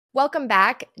Welcome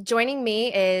back. Joining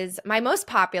me is my most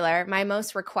popular, my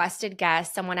most requested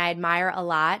guest, someone I admire a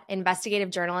lot, investigative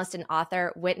journalist and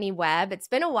author Whitney Webb. It's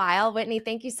been a while. Whitney,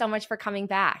 thank you so much for coming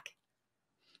back.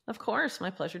 Of course.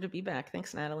 My pleasure to be back.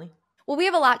 Thanks, Natalie. Well, we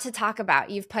have a lot to talk about.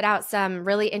 You've put out some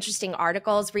really interesting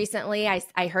articles recently.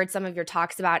 I heard some of your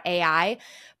talks about AI.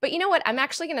 But you know what? I'm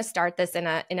actually going to start this in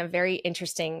a very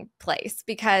interesting place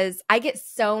because I get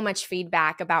so much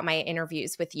feedback about my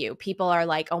interviews with you. People are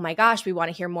like, "Oh my gosh, we want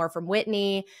to hear more from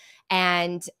Whitney."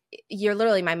 And you're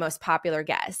literally my most popular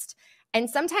guest. And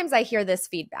sometimes I hear this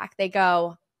feedback. They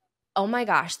go, "Oh my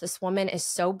gosh, this woman is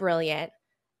so brilliant.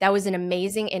 That was an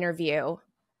amazing interview.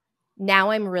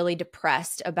 Now I'm really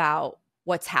depressed about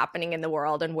what's happening in the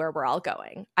world and where we're all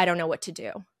going. I don't know what to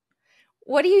do."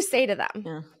 What do you say to them?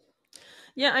 Yeah.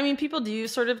 Yeah. I mean, people do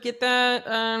sort of get that.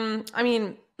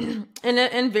 And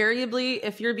invariably,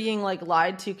 if you're being like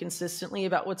lied to consistently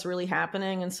about what's really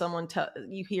happening and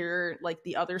you hear like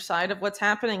the other side of what's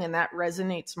happening and that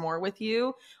resonates more with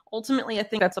you, ultimately, I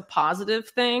think that's a positive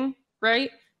thing,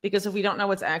 right? Because if we don't know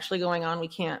what's actually going on, we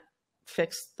can't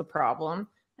fix the problem.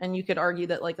 And you could argue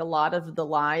that like a lot of the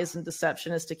lies and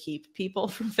deception is to keep people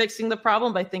from fixing the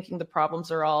problem by thinking the problems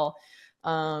are all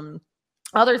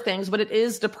other things. But it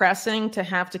is depressing to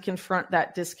have to confront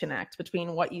that disconnect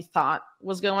between what you thought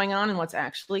was going on and what's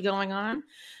actually going on.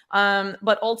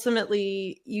 But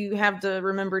ultimately, you have to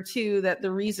remember too that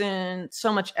the reason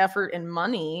so much effort and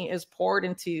money is poured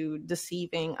into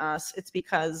deceiving us, it's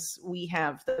because we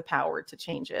have the power to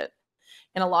change it.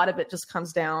 And a lot of it just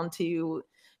comes down to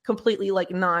completely like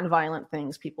nonviolent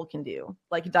things people can do,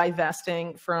 like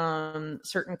divesting from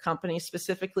certain companies.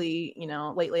 Specifically,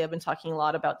 lately I've been talking a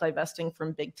lot about divesting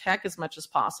from big tech as much as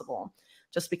possible,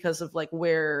 just because of like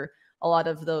where a lot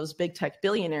of those big tech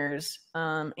billionaires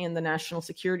in the national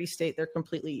security state they're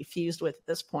completely fused with at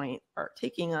this point are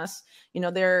taking us.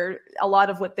 They're a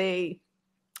lot of what they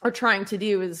are trying to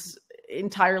do is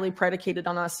entirely predicated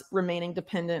on us remaining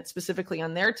dependent specifically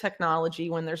on their technology,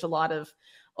 when there's a lot of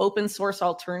open source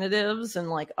alternatives and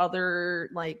like other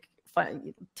like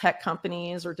tech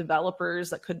companies or developers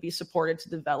that could be supported to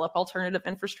develop alternative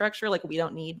infrastructure. Like we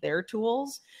don't need their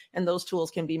tools, and those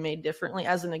tools can be made differently,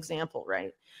 as an example,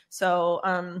 right? So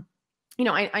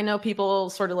I know people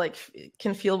sort of like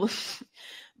can feel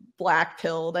black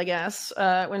pilled, I guess,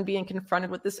 when being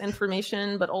confronted with this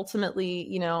information. But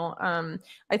ultimately,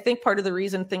 I think part of the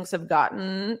reason things have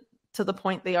gotten to the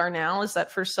point they are now is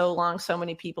that for so long, so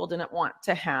many people didn't want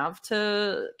to have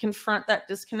to confront that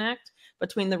disconnect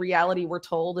between the reality we're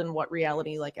told and what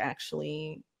reality like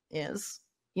actually is,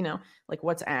 like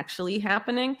what's actually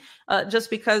happening. Just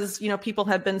because, people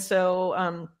have been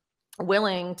so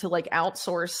willing to like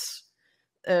outsource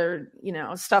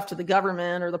stuff to the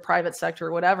government or the private sector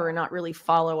or whatever, and not really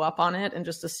follow up on it and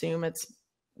just assume it's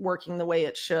working the way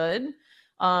it should.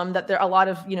 That there are a lot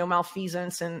of,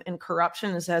 malfeasance and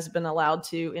corruption has been allowed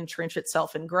to entrench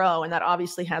itself and grow. And that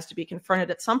obviously has to be confronted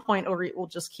at some point, or it will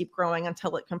just keep growing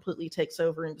until it completely takes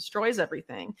over and destroys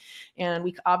everything. And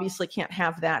we obviously can't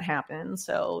have that happen.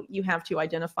 So you have to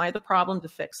identify the problem to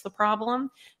fix the problem.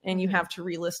 And you have to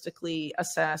realistically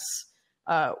assess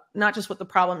not just what the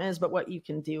problem is, but what you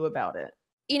can do about it.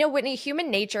 Whitney,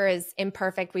 human nature is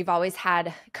imperfect. We've always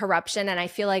had corruption. And I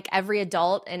feel like every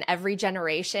adult in every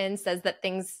generation says that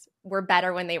things were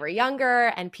better when they were younger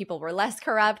and people were less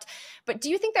corrupt. But do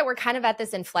you think that we're kind of at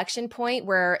this inflection point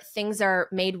where things are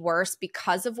made worse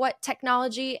because of what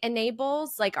technology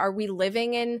enables? Like, are we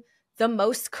living in the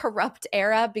most corrupt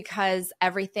era because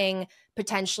everything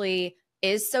potentially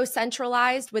is so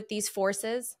centralized with these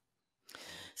forces?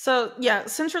 So yeah,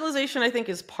 centralization I think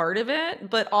is part of it,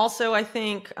 but also I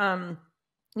think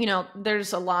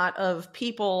there's a lot of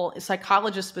people,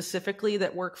 psychologists specifically,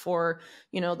 that work for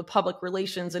the public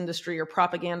relations industry or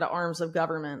propaganda arms of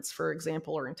governments, for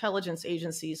example, or intelligence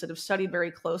agencies that have studied very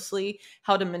closely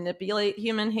how to manipulate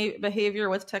human behavior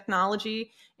with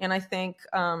technology. And I think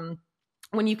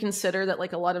when you consider that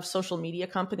like a lot of social media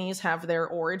companies have their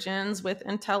origins with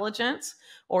intelligence,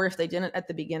 or if they didn't at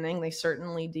the beginning, they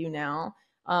certainly do now.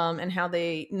 And how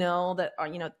they know that,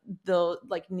 the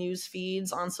like news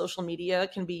feeds on social media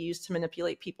can be used to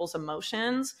manipulate people's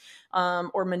emotions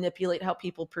or manipulate how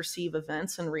people perceive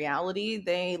events and reality.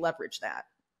 They leverage that.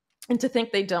 And to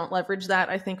think they don't leverage that,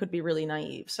 I think would be really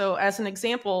naive. So as an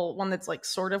example, one that's like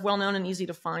sort of well-known and easy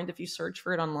to find if you search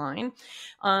for it online,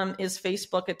 is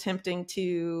Facebook attempting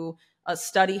to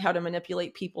study how to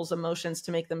manipulate people's emotions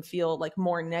to make them feel like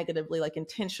more negatively, like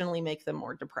intentionally make them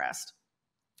more depressed,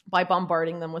 by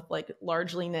bombarding them with like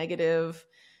largely negative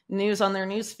news on their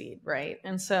news feed, right?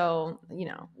 And so, you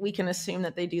know, we can assume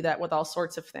that they do that with all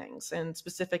sorts of things and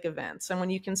specific events. And when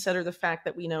you consider the fact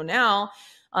that we know now,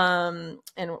 and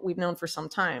we've known for some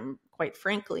time, quite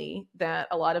frankly, that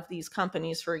a lot of these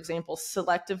companies, for example,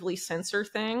 selectively censor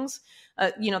things,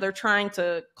 you know, they're trying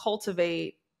to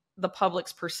cultivate the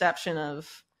public's perception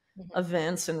of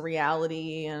events and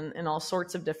reality and all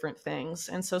sorts of different things.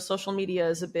 And so social media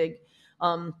is a big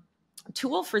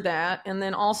tool for that. And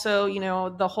then also, you know,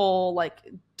 the whole like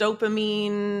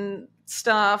dopamine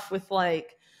stuff with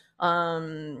like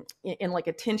in like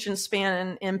attention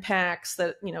span impacts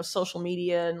that, you know, social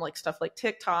media and like stuff like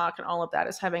TikTok and all of that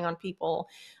is having on people.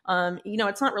 You know,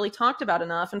 it's not really talked about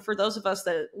enough. And for those of us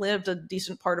that lived a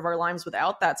decent part of our lives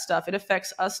without that stuff, it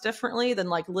affects us differently than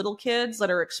like little kids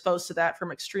that are exposed to that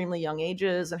from extremely young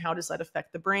ages. And how does that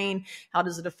affect the brain? How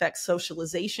does it affect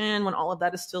socialization when all of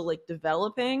that is still like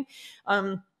developing?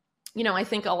 You know, I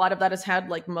think a lot of that has had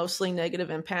like mostly negative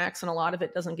impacts, and a lot of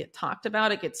it doesn't get talked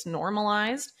about. It gets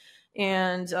normalized.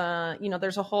 And, you know,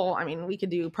 there's a whole, I mean, we could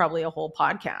do probably a whole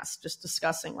podcast just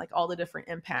discussing like all the different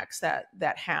impacts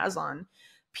that has on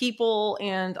people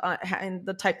and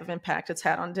the type of impact it's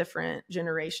had on different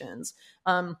generations.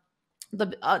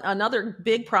 Another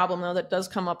big problem though, that does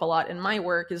come up a lot in my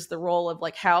work is the role of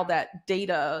like how that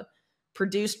data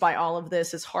produced by all of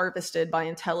this is harvested by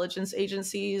intelligence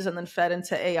agencies and then fed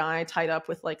into AI, tied up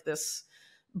with like this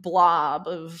blob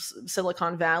of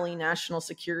Silicon Valley national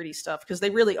security stuff, because they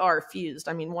really are fused.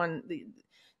 I mean,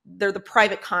 they're the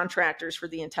private contractors for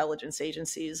the intelligence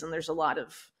agencies, and there's a lot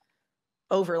of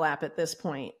overlap at this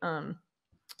point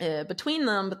between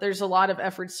them, but there's a lot of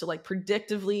efforts to like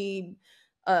predictively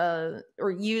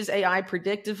or use AI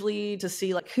predictively to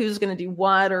see like who's going to do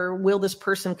what, or will this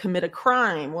person commit a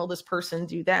crime? Will this person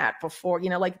do that before, you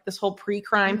know, like this whole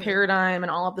pre-crime paradigm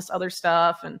and all of this other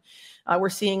stuff. And we're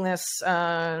seeing this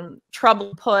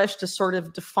trouble push to sort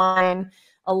of define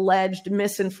alleged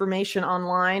misinformation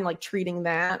online, like treating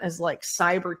that as like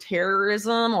cyber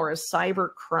terrorism or a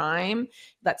cyber crime.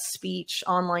 That speech,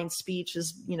 online speech,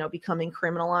 is, you know, becoming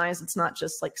criminalized. It's not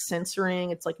just like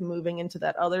censoring, it's like moving into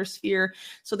that other sphere.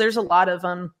 So there's a lot of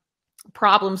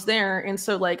problems there. And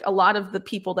so like a lot of the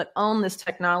people that own this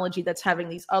technology that's having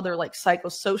these other like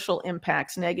psychosocial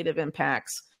impacts, negative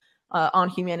impacts on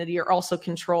humanity, are also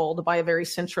controlled by a very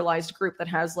centralized group that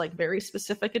has like very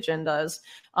specific agendas.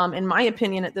 In my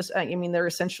opinion, I mean, they're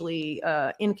essentially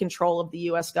in control of the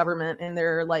US government, and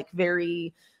they're like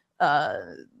very,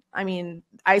 I mean,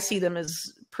 I see them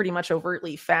as pretty much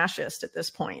overtly fascist at this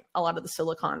point. A lot of the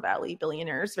Silicon Valley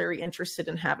billionaires very interested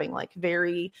in having like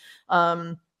very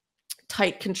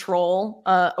tight control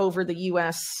over the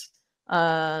US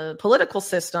political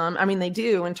system. I mean, they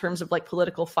do in terms of like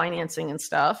political financing and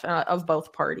stuff of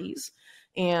both parties,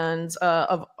 and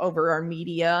over our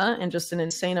media, and just an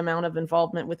insane amount of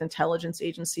involvement with intelligence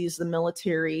agencies, the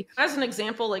military. As an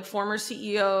example, like former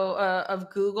CEO of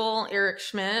Google, Eric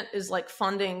Schmidt, is like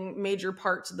funding major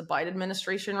parts of the Biden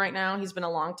administration right now. He's been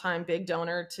a longtime big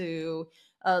donor to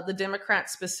the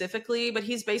Democrats specifically, but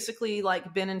he's basically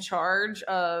like been in charge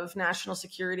of national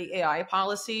security AI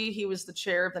policy. He was the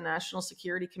chair of the National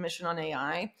Security Commission on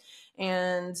AI.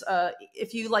 And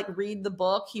if you like read the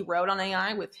book he wrote on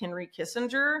AI with Henry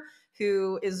Kissinger,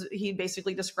 he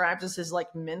basically describes as his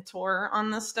like mentor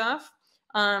on this stuff.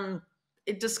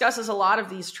 It discusses a lot of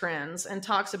these trends and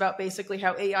talks about basically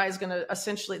how AI is going to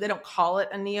essentially, they don't call it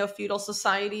a neo-feudal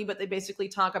society, but they basically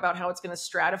talk about how it's going to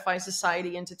stratify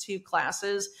society into two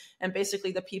classes. And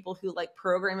basically the people who like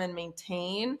program and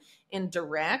maintain and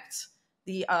direct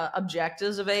the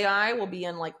objectives of AI will be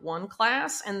in like one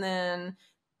class. And then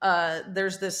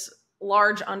there's this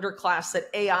large underclass that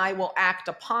AI will act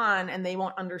upon, and they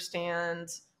won't understand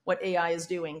what AI is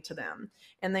doing to them.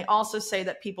 And they also say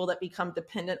that people that become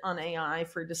dependent on AI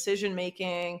for decision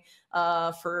making,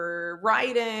 for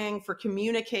writing, for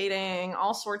communicating,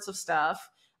 all sorts of stuff,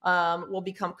 will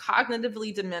become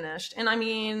cognitively diminished. And I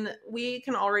mean, we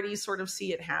can already sort of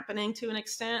see it happening to an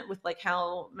extent with like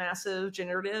how massive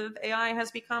generative AI has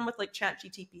become with like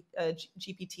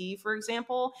GPT, for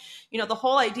example. You know, the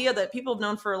whole idea that people have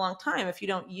known for a long time, if you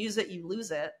don't use it, you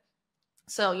lose it.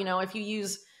 So, you know, if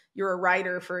you're a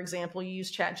writer, for example, you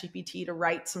use ChatGPT to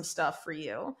write some stuff for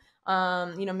you.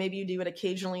 You know, maybe you do it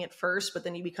occasionally at first, but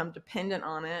then you become dependent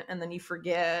on it, and then you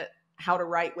forget how to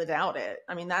write without it.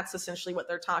 I mean, that's essentially what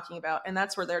they're talking about. And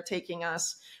that's where they're taking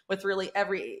us with really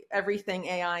everything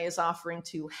AI is offering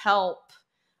to help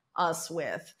us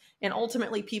with. And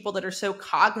ultimately, people that are so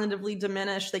cognitively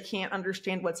diminished, they can't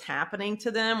understand what's happening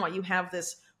to them, while you have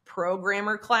this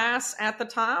programmer class at the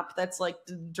top that's like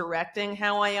directing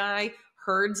how AI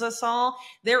herds us all,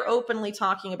 they're openly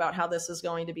talking about how this is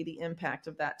going to be the impact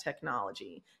of that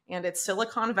technology. And it's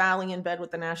Silicon Valley in bed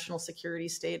with the national security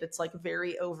state. It's like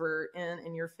very overt and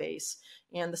in your face.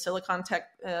 And the Silicon tech,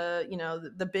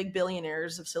 the big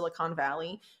billionaires of Silicon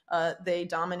Valley, they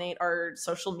dominate our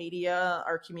social media,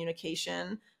 our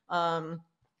communication,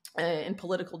 in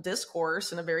political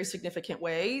discourse in a very significant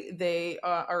way. They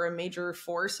are a major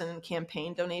force in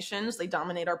campaign donations. They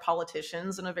dominate our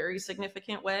politicians in a very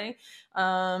significant way.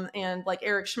 And like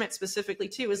Eric Schmidt specifically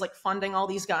too is like funding all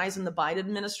these guys in the Biden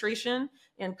administration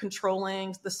and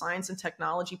controlling the science and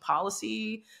technology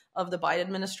policy of the Biden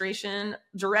administration,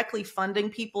 directly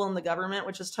funding people in the government,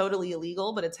 which is totally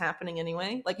illegal, but it's happening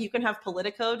anyway. Like you can have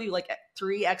Politico do like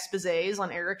 3 exposés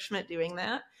on Eric Schmidt doing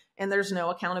that, and there's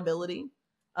no accountability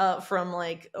from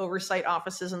like oversight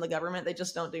offices in the government. They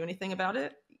just don't do anything about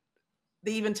it.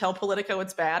 They even tell Politico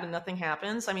it's bad and nothing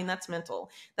happens. I mean, that's mental.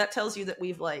 That tells you that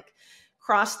we've like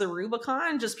crossed the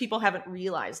Rubicon, just people haven't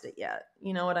realized it yet.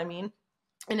 You know what I mean?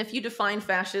 And if you define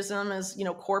fascism as,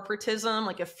 corporatism,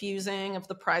 like a fusing of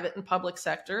the private and public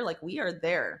sector, like we are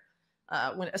there,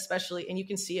 especially, and you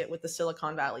can see it with the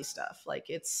Silicon Valley stuff. Like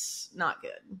it's not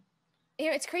good.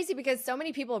 It's crazy because so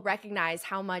many people recognize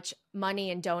how much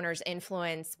money and donors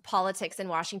influence politics in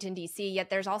Washington, D.C., yet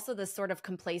there's also this sort of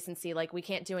complacency, like we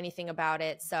can't do anything about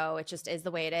it, so it just is the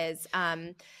way it is.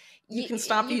 You can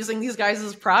stop using these guys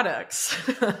as products.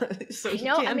 So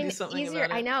you can do something easier,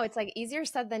 about it. I know, it's like easier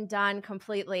said than done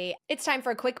completely. It's time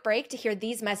for a quick break to hear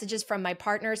these messages from my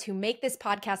partners who make this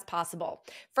podcast possible.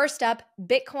 First up,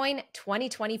 Bitcoin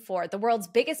 2024, the world's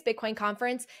biggest Bitcoin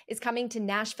conference, is coming to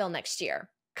Nashville next year.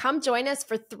 Come join us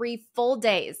for 3 full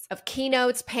days of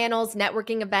keynotes, panels,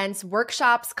 networking events,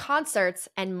 workshops, concerts,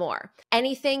 and more.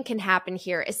 Anything can happen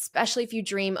here, especially if you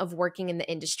dream of working in the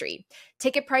industry.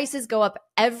 Ticket prices go up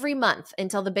every month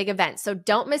until the big event, so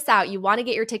don't miss out. You want to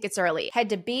get your tickets early. Head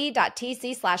to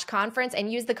b.tc/conference and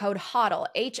use the code HODL,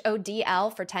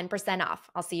 HODL, for 10% off.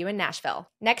 I'll see you in Nashville.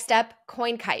 Next up,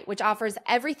 CoinKite, which offers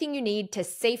everything you need to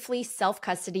safely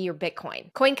self-custody your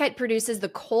Bitcoin. CoinKite produces the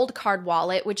Cold Card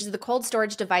Wallet, which is the cold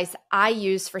storage device I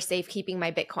use for safekeeping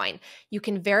my Bitcoin. You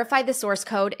can verify the source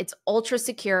code, it's ultra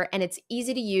secure, and it's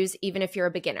easy to use even if you're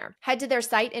a beginner. Head to their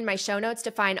site in my show notes to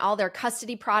find all their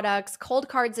custody products, cold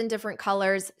cards in different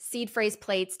colors, seed phrase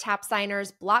plates, tap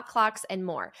signers, block clocks, and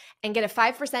more. And get a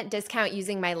 5% discount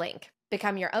using my link.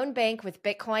 Become your own bank with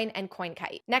Bitcoin and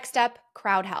CoinKite. Next up,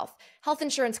 Crowd Health. Health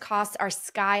insurance costs are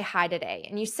sky high today,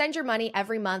 and you send your money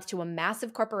every month to a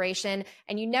massive corporation,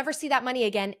 and you never see that money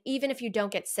again, even if you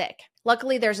don't get sick.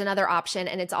 Luckily, there's another option,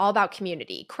 and it's all about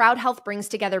community. Crowd Health brings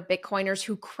together Bitcoiners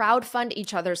who crowdfund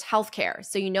each other's healthcare,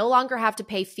 so you no longer have to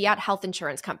pay fiat health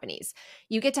insurance companies.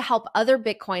 You get to help other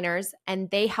Bitcoiners,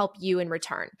 and they help you in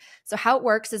return. So how it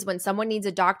works is when someone needs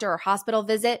a doctor or hospital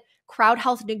visit, Crowd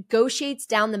Health negotiates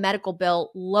down the medical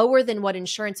bill lower than what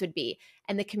insurance would be,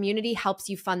 and the community helps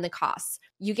you fund the costs.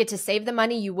 You get to save the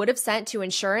money you would have sent to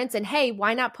insurance, and hey,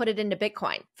 why not put it into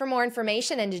Bitcoin? For more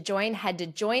information and to join, head to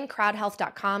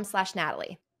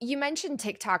joincrowdhealth.com/Natalie. You mentioned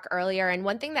TikTok earlier, and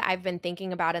one thing that I've been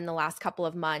thinking about in the last couple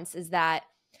of months is that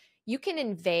you can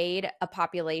invade a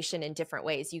population in different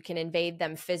ways. You can invade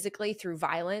them physically through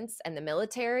violence and the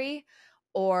military,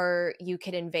 or you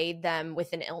could invade them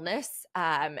with an illness.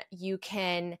 You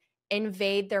can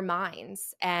invade their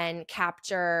minds and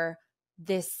capture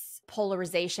this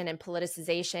polarization and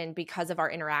politicization because of our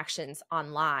interactions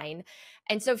online.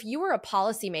 And so if you were a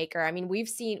policymaker, I mean, we're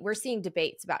seeing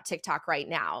debates about TikTok right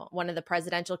now. One of the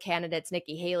presidential candidates,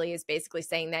 Nikki Haley, is basically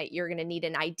saying that you're going to need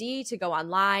an ID to go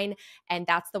online, and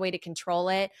that's the way to control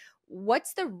it.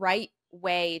 What's the right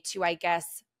way to, I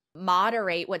guess,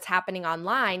 moderate what's happening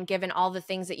online, given all the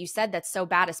things that you said that's so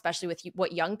bad, especially with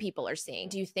what young people are seeing?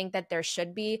 Do you think that there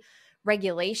should be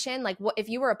regulation? Like, what if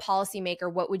you were a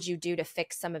policymaker, what would you do to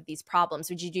fix some of these problems?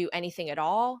 Would you do anything at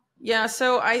all? Yeah,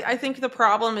 so I think the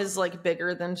problem is like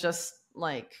bigger than just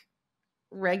like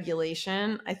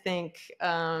regulation. I think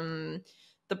the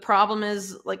problem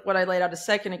is like what I laid out a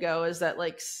second ago, is that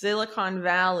like Silicon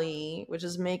Valley, which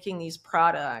is making these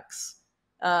products,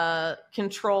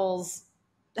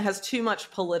 has too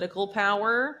much political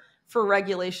power for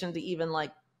regulation to even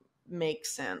like make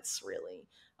sense, really.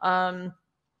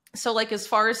 So like as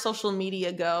far as social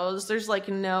media goes, there's like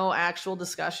no actual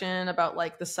discussion about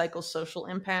like the psychosocial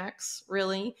impacts,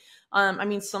 really. I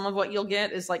mean, some of what you'll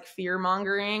get is like fear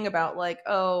mongering about like,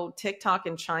 oh, TikTok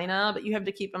in China, but you have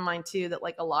to keep in mind too that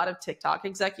like a lot of TikTok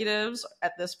executives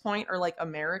at this point are like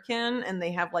American, and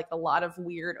they have like a lot of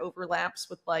weird overlaps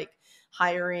with like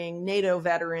hiring NATO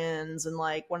veterans and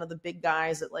like one of the big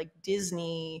guys at like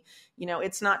Disney. You know,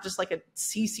 it's not just like a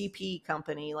CCP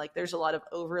company. Like there's a lot of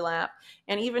overlap.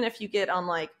 And even if you get on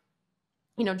like,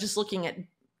 you know, just looking at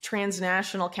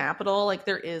transnational capital, like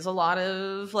there is a lot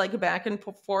of like back and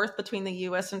forth between the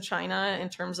US and China in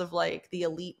terms of like the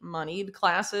elite moneyed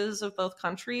classes of both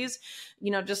countries. You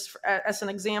know, just as an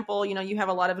example, you know, you have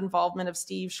a lot of involvement of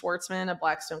Steve Schwartzman of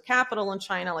Blackstone Capital in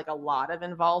China, like a lot of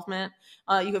involvement.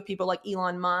 You have people like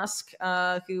Elon Musk,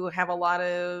 who have a lot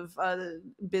of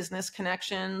business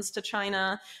connections to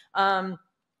China.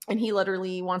 And he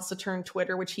literally wants to turn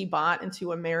Twitter, which he bought,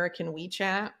 into American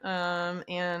WeChat.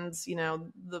 And, you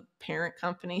know, the parent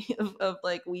company of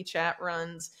like WeChat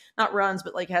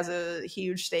but like has a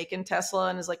huge stake in Tesla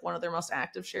and is like one of their most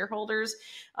active shareholders.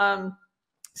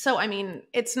 So, I mean,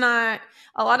 it's not,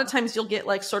 a lot of times you'll get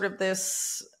like sort of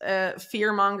this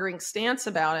fear mongering stance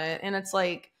about it. And it's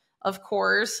like, of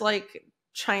course, like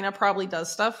China probably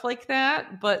does stuff like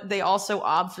that, but they also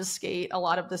obfuscate a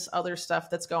lot of this other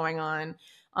stuff that's going on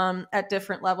at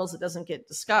different levels that doesn't get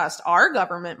discussed. Our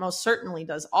government most certainly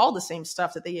does all the same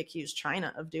stuff that they accuse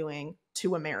China of doing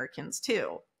to Americans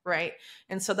too, right?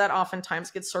 And so that oftentimes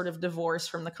gets sort of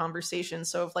divorced from the conversation.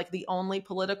 So if like the only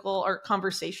political or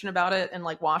conversation about it in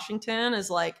like Washington is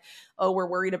like, oh, we're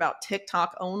worried about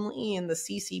TikTok only and the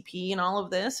CCP and all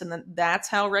of this, and then that's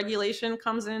how regulation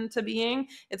comes into being,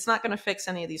 it's not going to fix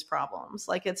any of these problems.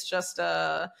 Like it's just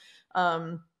a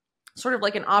sort of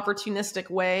like an opportunistic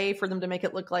way for them to make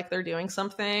it look like they're doing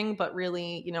something. But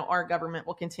really, you know, our government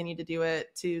will continue to do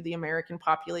it to the American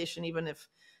population, even if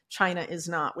China is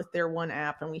not, with their one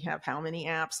app. And we have how many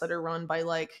apps that are run by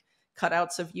like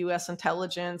cutouts of US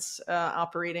intelligence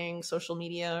operating social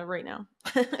media right now.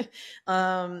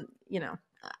 You know,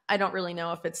 I don't really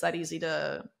know if it's that easy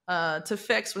to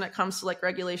fix when it comes to like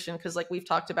regulation, because like we've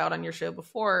talked about on your show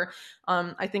before,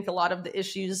 I think a lot of the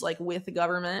issues like with the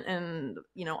government and,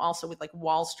 you know, also with like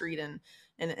Wall Street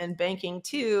and banking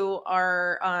too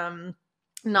are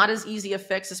not as easy a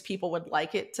fix as people would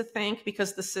like it to think,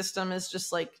 because the system is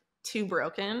just like too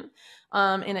broken,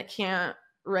 and it can't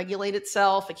regulate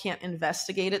itself, it can't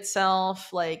investigate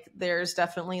itself. Like there's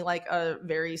definitely like a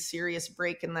very serious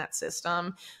break in that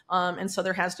system, and so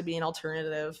there has to be an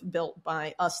alternative built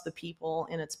by us the people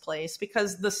in its place,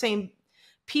 because the same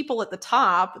people at the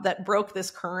top that broke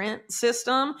this current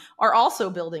system are also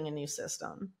building a new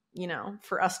system, you know,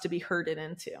 for us to be herded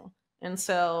into. And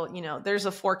so, you know, there's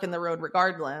a fork in the road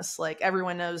regardless. Like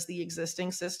everyone knows the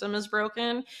existing system is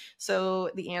broken.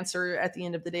 So the answer at the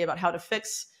end of the day about how to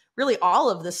fix really all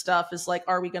of this stuff is like,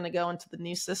 are we going to go into the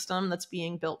new system that's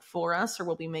being built for us, or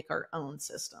will we make our own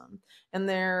system? And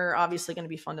they're obviously going to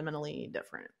be fundamentally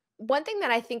different. One thing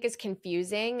that I think is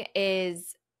confusing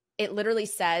is it literally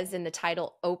says in the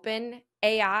title open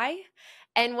AI.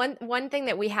 And one thing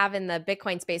that we have in the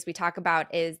Bitcoin space we talk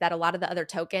about is that a lot of the other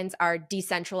tokens are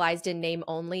decentralized in name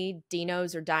only,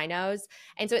 dinos or dinos.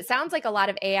 And so it sounds like a lot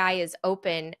of AI is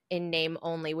open in name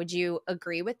only. Would you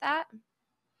agree with that?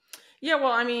 Yeah,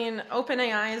 well, I mean,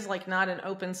 OpenAI is like not an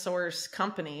open source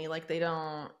company. Like they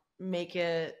don't make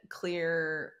it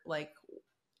clear, like,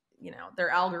 you know,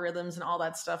 their algorithms and all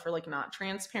that stuff are like not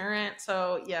transparent.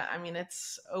 So yeah, I mean,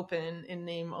 it's open in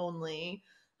name only,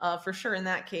 for sure in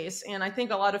that case. And I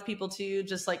think a lot of people too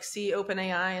just like see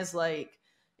OpenAI as like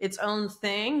its own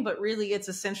thing, but really it's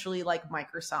essentially like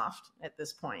Microsoft at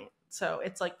this point. So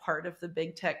it's like part of the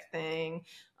big tech thing.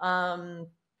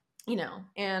 You know,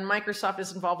 and Microsoft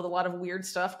is involved with a lot of weird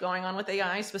stuff going on with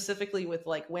AI, specifically with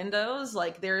like Windows.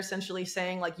 Like they're essentially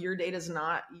saying like your data is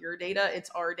not your data, it's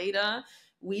our data.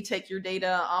 We take your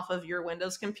data off of your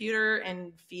Windows computer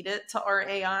and feed it to our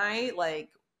AI. Like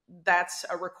that's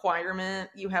a requirement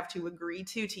you have to agree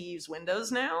to use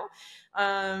Windows now.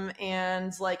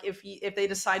 And like if they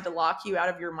decide to lock you out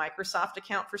of your Microsoft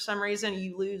account for some reason,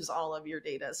 you lose all of your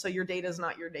data. So your data is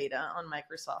not your data on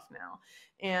Microsoft now.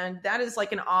 And that is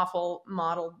like an awful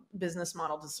business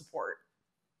model to support,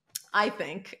 I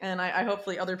think. And I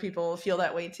hopefully other people feel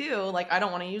that way too. Like I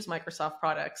don't want to use Microsoft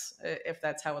products if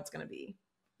that's how it's going to be,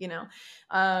 you know?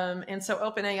 And so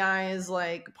OpenAI is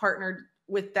like partnered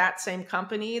with that same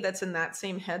company that's in that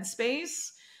same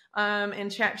headspace. And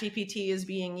ChatGPT is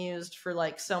being used for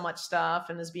like so much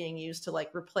stuff and is being used to like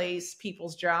replace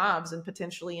people's jobs and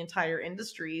potentially entire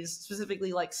industries,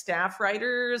 specifically like staff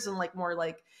writers and like more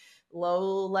like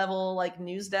low level like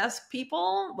news desk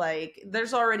people. Like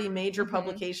there's already major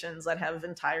publications that have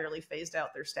entirely phased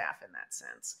out their staff in that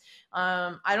sense.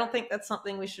 I don't think that's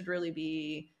something we should really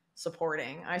be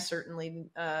supporting. I certainly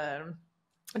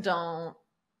don't.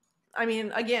 I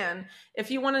mean, again,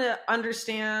 if you want to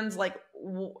understand like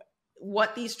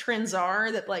what these trends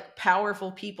are, that like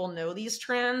powerful people know these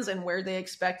trends and where they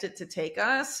expect it to take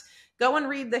us, go and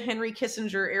read the Henry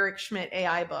Kissinger, Eric Schmidt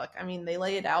AI book. I mean, they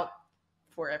lay it out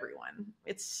for everyone.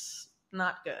 It's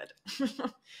not good.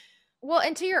 Well,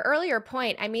 and to your earlier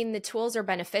point, I mean, the tools are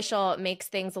beneficial. It makes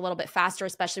things a little bit faster,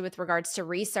 especially with regards to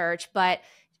research. But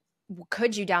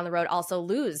could you down the road also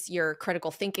lose your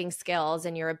critical thinking skills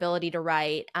and your ability to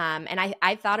write? And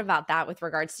I thought about that with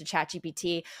regards to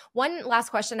ChatGPT. One last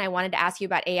question I wanted to ask you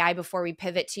about AI before we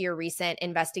pivot to your recent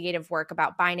investigative work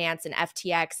about Binance and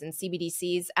FTX and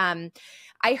CBDCs.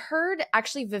 I heard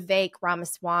actually Vivek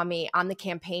Ramaswamy on the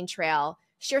campaign trail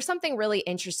share something really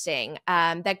interesting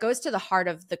that goes to the heart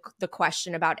of the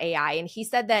question about AI. And he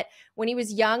said that when he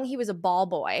was young, he was a ball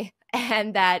boy,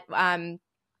 and that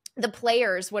the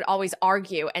players would always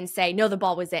argue and say, no, the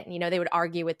ball was in. You know, they would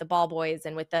argue with the ball boys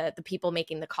and with the people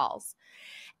making the calls.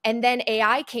 And then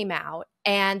AI came out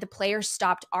and the players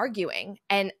stopped arguing.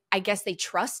 And I guess they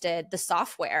trusted the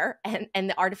software and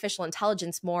the artificial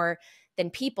intelligence more than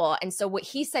people. And so what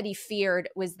he said he feared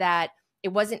was that it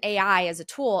wasn't AI as a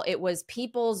tool, it was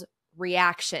people's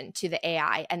reaction to the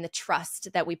AI and the trust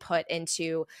that we put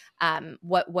into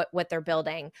what they're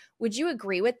building. Would you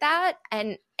agree with that?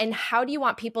 And how do you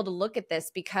want people to look at this?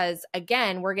 Because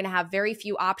again, we're going to have very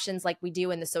few options like we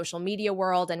do in the social media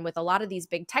world and with a lot of these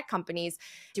big tech companies.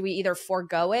 Do we either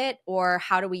forego it, or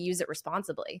how do we use it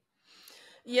responsibly?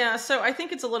 Yeah, so I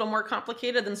think it's a little more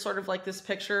complicated than sort of like this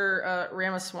picture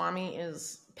Ramaswamy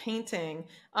is painting.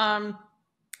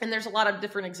 And there's a lot of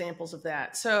different examples of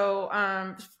that.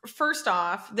 So first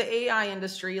off, the AI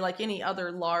industry, like any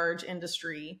other large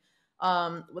industry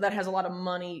that has a lot of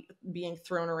money being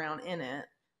thrown around in it,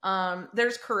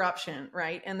 there's corruption,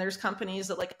 right? And there's companies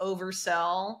that like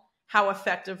oversell how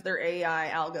effective their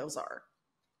AI algos are.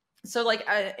 So like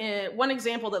one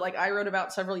example that like I wrote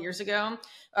about several years ago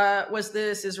was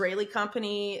this Israeli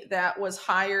company that was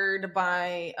hired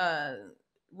by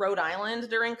Rhode Island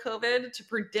during COVID to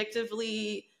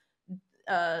predictively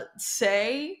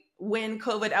say when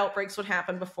COVID outbreaks would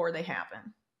happen before they happen,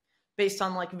 based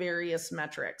on like various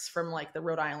metrics from like the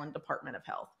Rhode Island Department of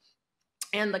Health.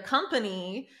 And the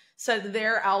company said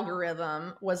their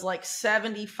algorithm was like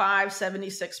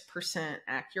 76%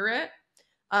 accurate.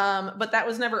 But that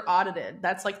was never audited.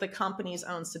 That's like the company's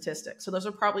own statistics. So those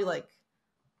are probably like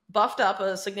buffed up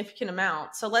a significant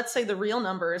amount. So let's say the real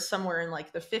number is somewhere in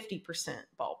like the 50%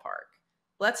 ballpark.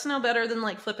 That's no better than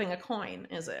like flipping a coin,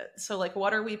 is it? So like,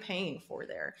 what are we paying for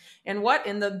there? And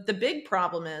the big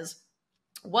problem is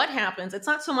what happens. It's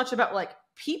not so much about like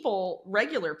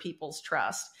regular people's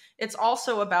trust. It's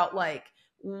also about like,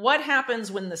 what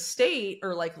happens when the state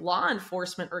or like law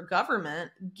enforcement or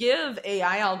government give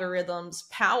AI algorithms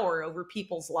power over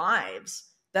people's lives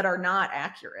that are not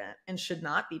accurate and should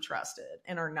not be trusted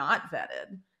and are not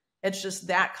vetted. It's just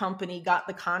that company got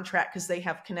the contract because they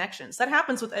have connections. That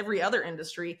happens with every other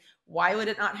industry. Why would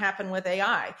it not happen with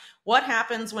AI? What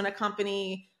happens when a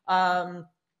company, a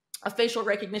facial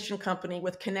recognition company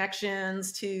with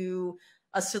connections to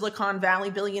a Silicon Valley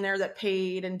billionaire that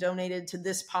paid and donated to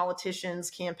this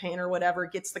politician's campaign or whatever,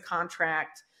 gets the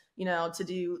contract, you know, to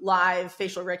do live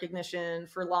facial recognition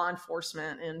for law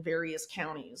enforcement in various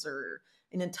counties or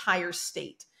an entire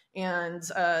state? And,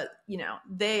 you know,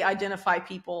 they identify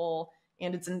people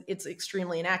and it's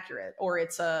extremely inaccurate, or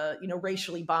it's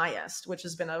racially biased, which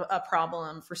has been a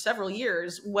problem for several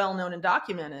years, well known and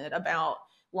documented about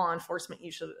law enforcement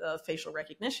use of facial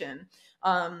recognition.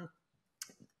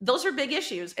 Those are big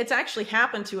issues. It's actually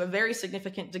happened to a very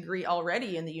significant degree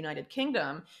already in the United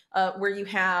Kingdom, where you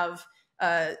have,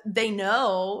 they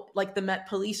know, like the Met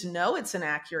Police know it's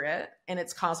inaccurate and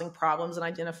it's causing problems and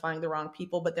identifying the wrong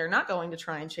people, but they're not going to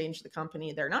try and change the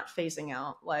company. They're not phasing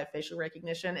out live facial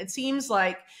recognition. It seems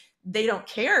like they don't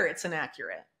care it's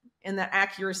inaccurate and that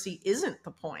accuracy isn't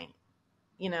the point.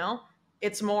 You know,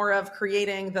 it's more of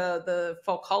creating the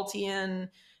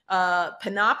Foucaultian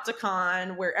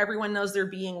panopticon where everyone knows they're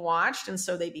being watched and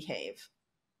so they behave,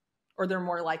 or they're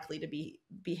more likely to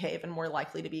behave and more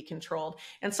likely to be controlled.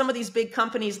 And some of these big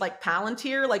companies like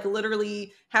Palantir, like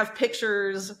literally have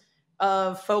pictures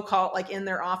of Foucault like in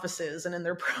their offices and in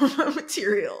their promo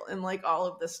material and like all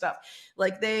of this stuff.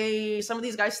 Like some of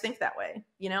these guys think that way,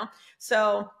 you know?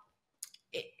 So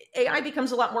AI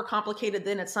becomes a lot more complicated.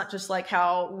 Then it's not just like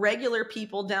how regular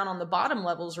people down on the bottom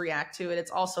levels react to it.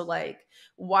 It's also like,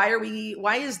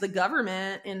 why is the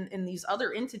government and these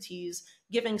other entities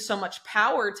giving so much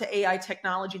power to AI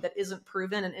technology that isn't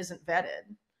proven and isn't vetted?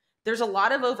 There's a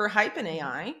lot of overhype in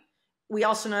AI. We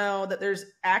also know that there's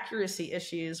accuracy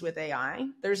issues with AI.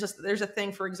 There's a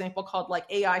thing, for example, called like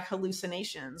AI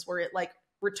hallucinations, where it like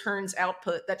returns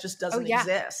output that just Oh, doesn't yeah.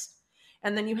 exist.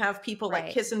 And then you have people like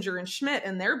Right. Kissinger and Schmidt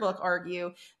in their book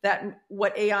argue that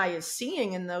what AI is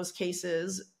seeing in those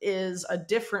cases is a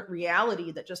different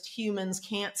reality that just humans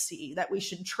can't see, that we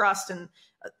should trust in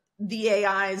the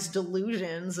AI's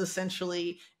delusions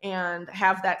essentially, and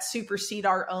have that supersede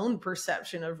our own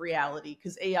perception of reality,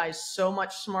 because AI is so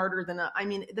much smarter than I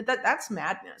mean, that's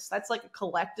madness. That's like a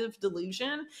collective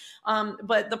delusion.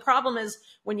 But the problem is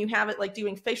when you have it like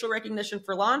doing facial recognition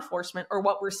for law enforcement, or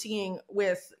what we're seeing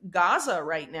with Gaza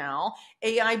right now,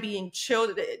 AI being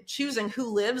choosing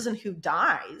who lives and who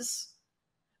dies.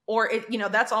 Or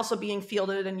that's also being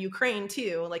fielded in Ukraine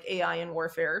too, like AI in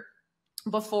warfare,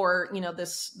 before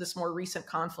this more recent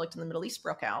conflict in the Middle East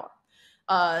broke out.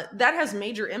 That has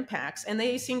major impacts, and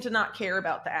they seem to not care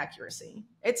about the accuracy.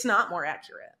 It's not more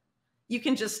accurate. You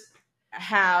can just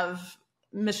have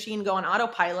machine go on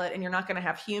autopilot, and you're not going to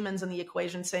have humans in the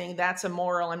equation saying that's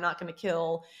immoral, I'm not going to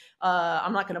kill,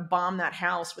 I'm not going to bomb that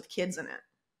house with kids in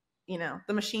it.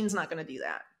 The machine's not going to do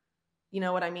that. You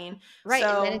know what I mean? Right,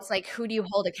 and then So it's like, who do you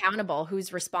hold accountable?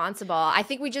 Who's responsible? I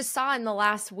think we just saw in the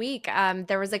last week,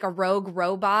 there was like a rogue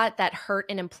robot that hurt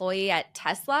an employee at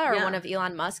Tesla or one yeah. of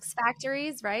Elon Musk's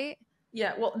factories, right?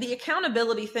 Yeah, well, the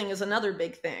accountability thing is another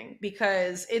big thing,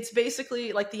 because it's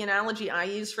basically like the analogy I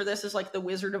use for this is like the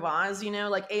Wizard of Oz,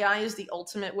 like AI is the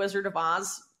ultimate Wizard of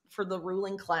Oz for the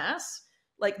ruling class.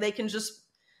 Like they can just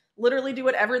literally do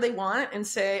whatever they want and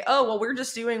say, oh, well, we're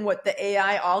just doing what the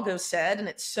AI algo said, and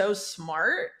it's so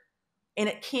smart, and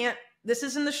it can't. This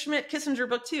is in the Schmidt Kissinger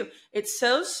book too. It's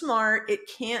so smart, it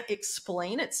can't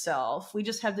explain itself. We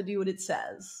just have to do what it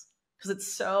says because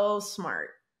it's so smart.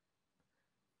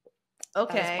 That was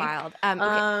Okay. wild.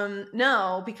 Okay.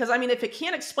 No, because I mean, if it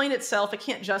can't explain itself, it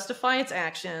can't justify its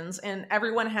actions, and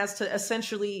everyone has to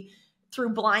essentially, through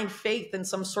blind faith and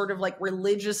some sort of like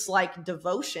religious like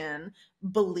devotion,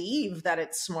 believe that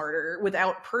it's smarter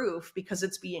without proof, because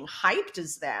it's being hyped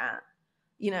as that,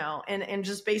 and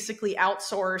just basically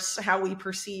outsource how we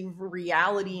perceive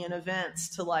reality and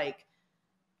events to like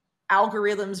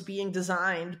algorithms being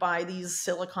designed by these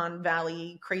Silicon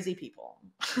Valley crazy people.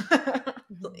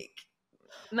 Like,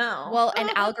 no. Well, and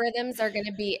algorithms are going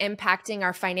to be impacting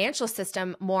our financial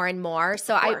system more and more.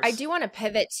 So I do want to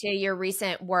pivot to your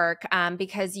recent work,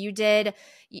 because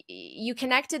you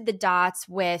connected the dots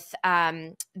with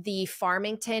the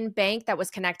Farmington Bank that was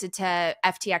connected to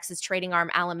FTX's trading arm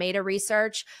Alameda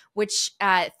Research, which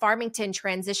Farmington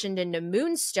transitioned into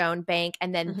Moonstone Bank.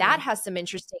 And then that has some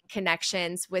interesting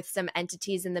connections with some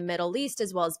entities in the Middle East,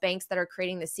 as well as banks that are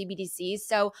creating the CBDCs.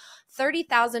 So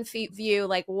 30,000 feet view,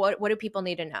 like what do people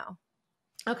need to know?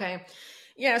 Okay.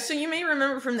 Yeah, so you may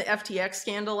remember from the FTX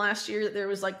scandal last year that there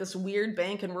was like this weird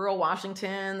bank in rural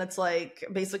Washington that's like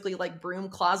basically like broom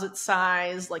closet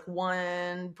size, like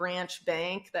one branch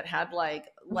bank that had like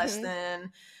less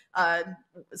than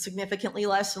significantly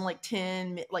less than like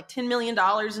 $10 million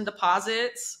in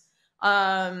deposits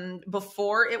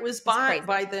before it was bought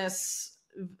by this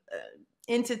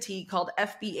entity called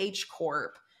FBH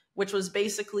Corp, which was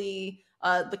basically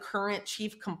the current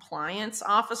chief compliance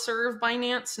officer of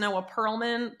Binance, Noah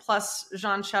Perlman, plus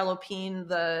Jean Chalopin,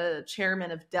 the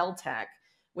chairman of Deltec,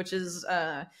 which is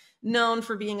known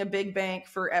for being a big bank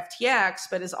for FTX,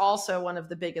 but is also one of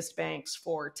the biggest banks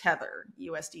for Tether,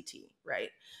 USDT, right?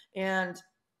 And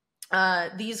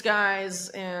these guys,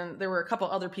 and there were a couple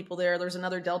other people there. There's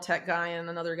another Deltec guy and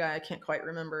another guy I can't quite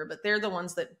remember, but they're the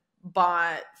ones that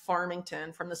bought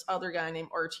Farmington from this other guy named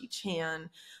Archie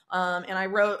Chan. And I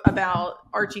wrote about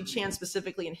Archie Chan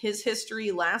specifically in his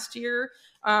history last year.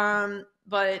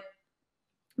 But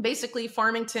basically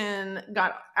Farmington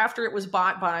got, after it was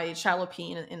bought by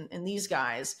Chalopin and these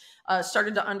guys,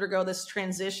 started to undergo this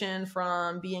transition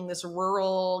from being this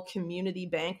rural community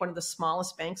bank, one of the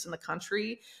smallest banks in the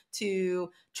country, to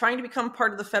trying to become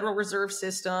part of the Federal Reserve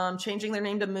System, changing their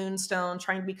name to Moonstone,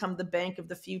 trying to become the bank of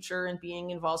the future, and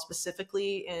being involved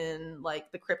specifically in like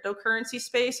the cryptocurrency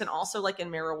space, and also like in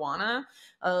marijuana,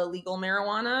 legal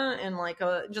marijuana, and like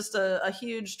just a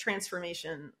huge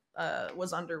transformation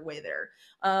was underway there.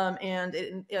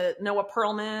 And Noah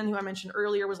Perlman, who I mentioned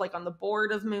earlier, was like on the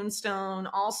board of Moonstone.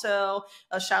 Also,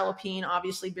 Chalopin,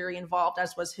 obviously very involved,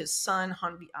 as was his son,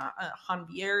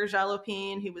 Javier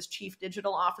Chalopin, who was chief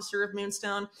digital officer of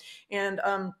Moonstone. And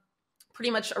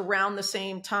pretty much around the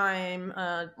same time,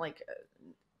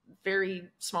 very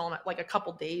small, like a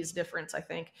couple days difference, I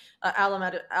think.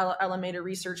 Alameda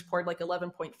Research poured like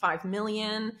 11.5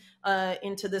 million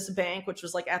into this bank, which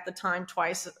was like at the time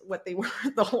twice what they were,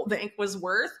 the whole bank was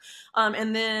worth.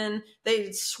 And then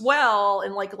they swell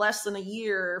in like less than a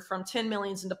year from 10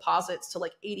 millions in deposits to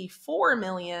like 84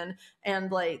 million,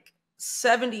 and like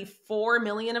 74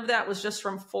 million of that was just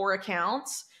from 4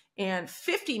 accounts, and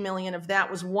 50 million of that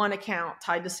was one account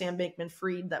tied to Sam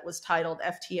Bankman-Fried that was titled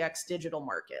FTX Digital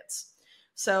Markets.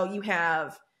 So you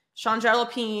have Sean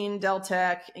Jalapene,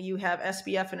 Deltec, you have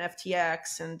SBF and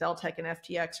FTX, and Deltec and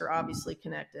FTX are obviously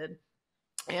connected.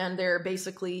 And they're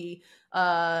basically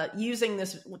trying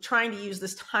to use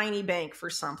this tiny bank for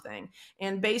something.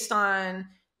 And based on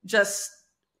just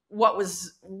what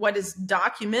is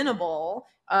documentable,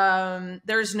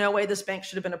 there's no way this bank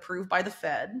should have been approved by the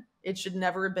Fed. It should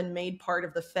never have been made part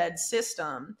of the Fed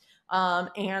system.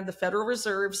 And the Federal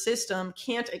Reserve System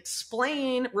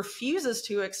refuses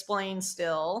to explain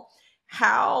still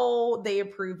how they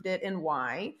approved it and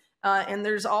why. And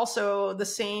there's also the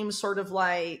same sort of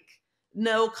like,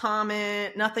 no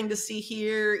comment, nothing to see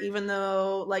here, even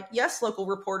though, like, yes, local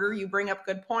reporter, you bring up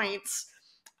good points.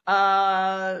 They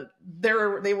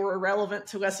were irrelevant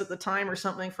to us at the time, or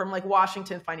something, from like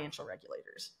Washington financial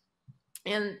regulators.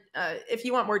 And if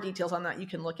you want more details on that, you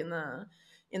can look in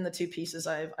the 2 pieces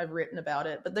I've written about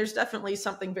it. But there's definitely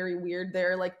something very weird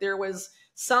there. Like, there was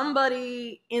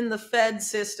somebody in the Fed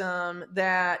system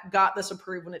that got this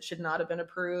approved when it should not have been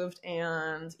approved,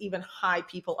 and even high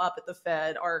people up at the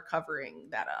Fed are covering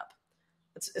that up.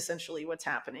 That's essentially what's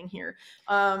happening here.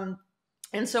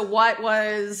 And so what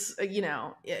was,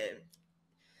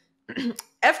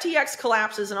 FTX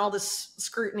collapses, and all this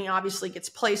scrutiny obviously gets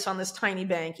placed on this tiny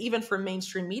bank, even from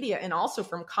mainstream media and also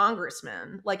from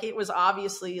congressmen. Like, it was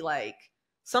obviously like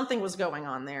something was going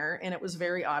on there, and it was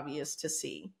very obvious to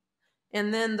see.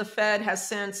 And then the Fed has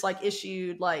since like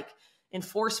issued like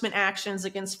enforcement actions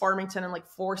against Farmington and like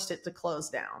forced it to close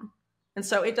down. And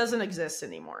so it doesn't exist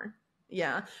anymore.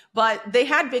 Yeah. But they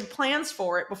had big plans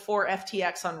for it before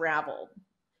FTX unraveled.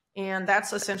 And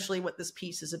that's essentially what this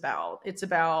piece is about. It's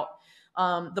about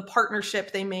the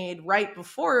partnership they made right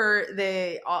before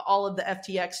all of the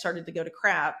FTX started to go to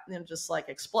crap and just like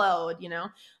explode,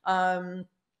 and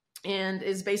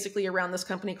is basically around this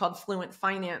company called Fluent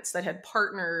Finance that had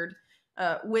partnered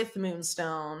with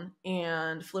Moonstone.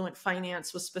 And Fluent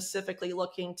Finance was specifically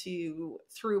looking to,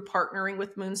 through partnering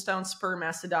with Moonstone, spur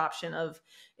mass adoption of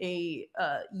a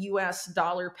US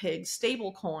dollar peg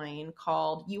stablecoin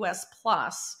called US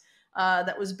Plus,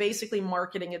 that was basically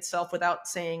marketing itself without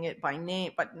saying it by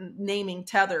name, but naming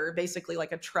Tether basically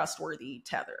like a trustworthy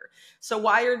Tether. So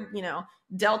why are,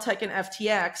 Deltec and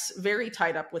FTX very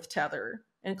tied up with Tether,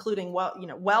 including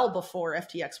well before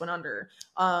FTX went under?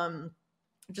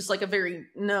 Just like a very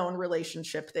known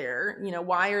relationship there.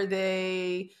 Why are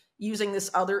they using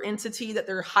this other entity that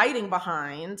they're hiding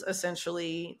behind,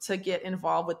 essentially, to get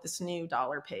involved with this new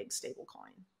dollar peg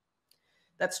stablecoin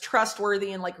that's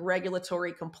trustworthy and like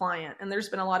regulatory compliant? And there's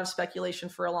been a lot of speculation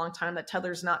for a long time that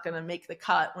Tether's not going to make the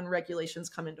cut when regulations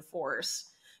come into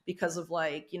force, because of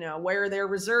like, where are their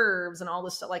reserves and all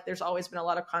this stuff. Like, there's always been a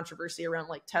lot of controversy around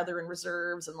like Tether and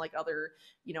reserves and like other,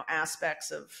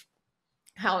 aspects of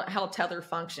how Tether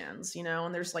functions,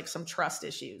 and there's like some trust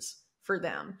issues for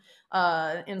them.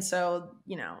 And so,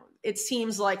 it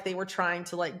seems like they were trying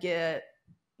to like get,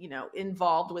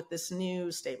 involved with this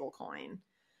new stable coin.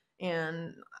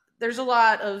 And there's a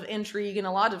lot of intrigue and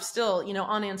a lot of still,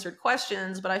 unanswered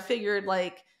questions, but I figured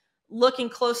like looking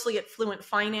closely at Fluent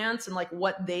Finance and like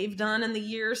what they've done in the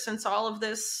years since all of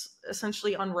this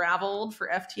essentially unraveled for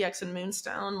FTX and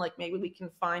Moonstone, like maybe we can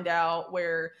find out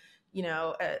where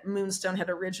Moonstone had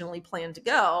originally planned to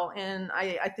go. And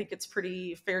I think it's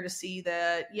pretty fair to see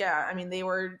that, they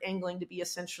were angling to be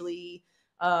essentially,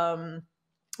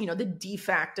 the de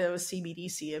facto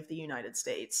CBDC of the United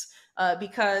States.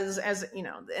 Because as,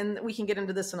 and we can get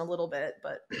into this in a little bit,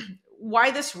 but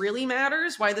why this really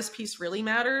matters, why this piece really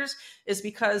matters, is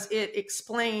because it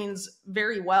explains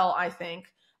very well, I think,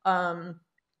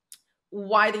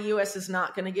 why the US is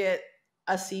not going to get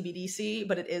a CBDC,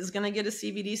 but it is going to get a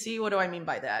CBDC. What do I mean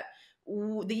by that?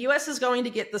 The US is going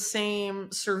to get the same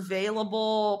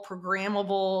surveillable,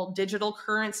 programmable digital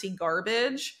currency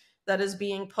garbage that is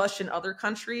being pushed in other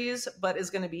countries, but is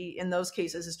going to be, in those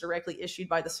cases, is directly issued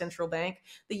by the central bank.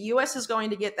 The US is going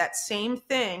to get that same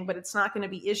thing, but it's not going to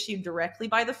be issued directly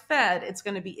by the Fed. It's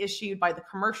going to be issued by the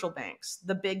commercial banks,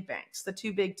 the big banks, the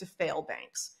too big to fail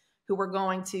banks, who are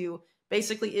going to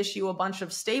basically issue a bunch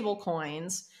of stable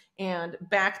coins and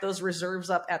back those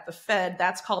reserves up at the Fed.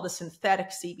 That's called a synthetic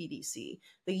CBDC.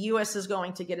 The US is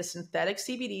going to get a synthetic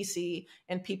CBDC,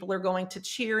 and people are going to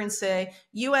cheer and say,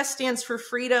 US stands for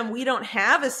freedom. We don't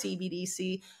have a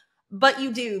CBDC, but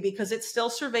you do, because it's still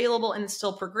surveillable and it's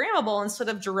still programmable. Instead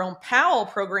of Jerome Powell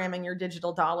programming your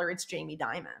digital dollar, it's Jamie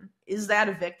Dimon. Is that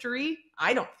a victory?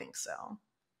 I don't think so.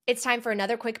 It's time for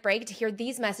another quick break to hear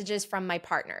these messages from my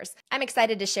partners. I'm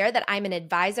excited to share that I'm an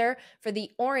advisor for the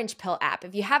Orange Pill app.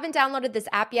 If you haven't downloaded this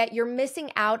app yet, you're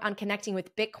missing out on connecting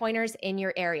with Bitcoiners in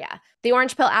your area. The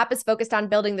Orange Pill app is focused on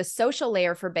building the social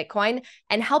layer for Bitcoin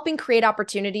and helping create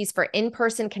opportunities for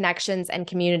in-person connections and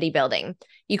community building.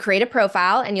 You create a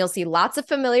profile and you'll see lots of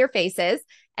familiar faces,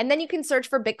 and then you can search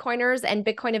for Bitcoiners and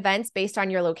Bitcoin events based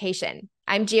on your location.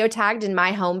 I'm geotagged in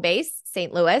my home base,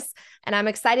 St. Louis, and I'm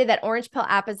excited that Orange Pill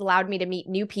app has allowed me to meet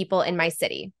new people in my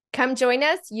city. Come join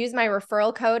us, use my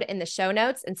referral code in the show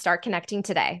notes, and start connecting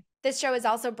today. This show is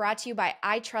also brought to you by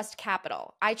iTrust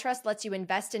Capital. iTrust lets you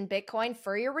invest in Bitcoin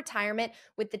for your retirement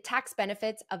with the tax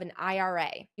benefits of an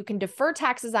IRA. You can defer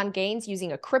taxes on gains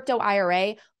using a crypto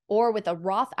IRA, or with a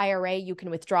Roth IRA, you can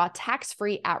withdraw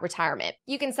tax-free at retirement.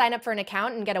 You can sign up for an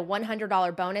account and get a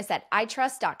 $100 bonus at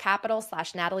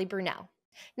itrust.capital/Natalie Brunell.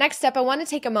 Next up, I want to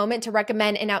take a moment to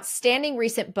recommend an outstanding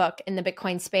recent book in the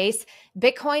Bitcoin space,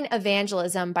 Bitcoin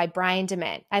Evangelism by Brian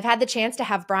DeMint. I've had the chance to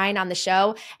have Brian on the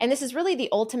show, and this is really the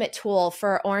ultimate tool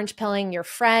for orange pilling your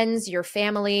friends, your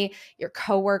family, your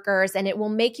coworkers, and it will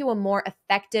make you a more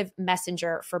effective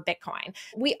messenger for Bitcoin.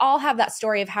 We all have that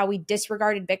story of how we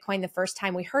disregarded Bitcoin the first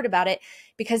time we heard about it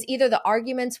because either the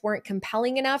arguments weren't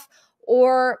compelling enough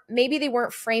or maybe they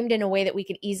weren't framed in a way that we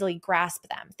could easily grasp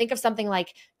them. Think of something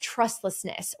like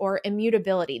trustlessness or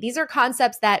immutability. These are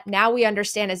concepts that now we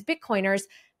understand as Bitcoiners,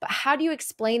 but how do you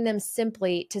explain them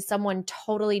simply to someone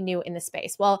totally new in the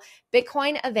space? Well,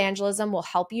 Bitcoin Evangelism will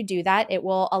help you do that. It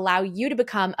will allow you to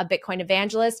become a Bitcoin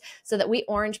evangelist so that we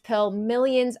orange pill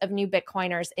millions of new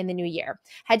Bitcoiners in the new year.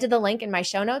 Head to the link in my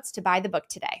show notes to buy the book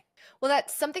today. Well,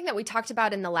 that's something that we talked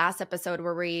about in the last episode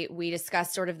where we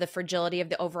discussed sort of the fragility of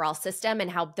the overall system and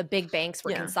how the big banks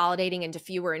were consolidating into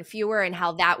fewer and fewer and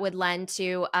how that would lend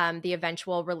to the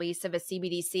eventual release of a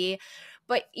CBDC.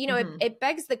 But, you know, it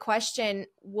begs the question,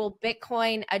 will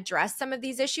Bitcoin address some of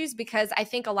these issues? Because I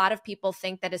think a lot of people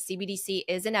think that a CBDC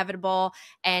is inevitable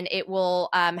and it will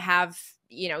have,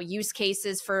 you know, use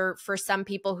cases for some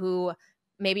people who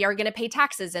maybe are going to pay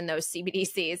taxes in those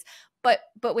CBDCs. But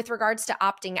with regards to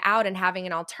opting out and having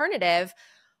an alternative,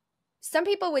 some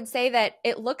people would say that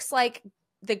it looks like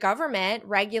the government,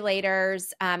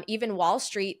 regulators, even Wall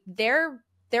Street, they're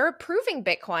approving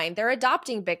Bitcoin. They're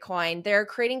adopting Bitcoin. They're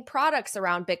creating products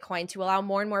around Bitcoin to allow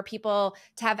more and more people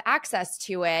to have access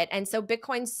to it. And so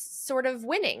Bitcoin's sort of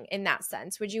winning in that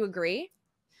sense. Would you agree?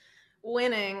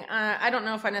 Winning. I don't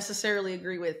know if I necessarily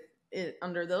agree with it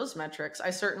under those metrics.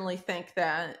 I certainly think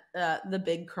that the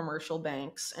big commercial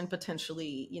banks and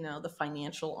potentially, you know, the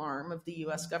financial arm of the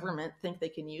U.S. government think they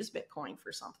can use Bitcoin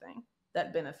for something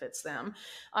that benefits them.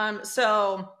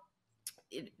 So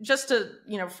just to,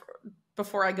 you know,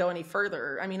 before I go any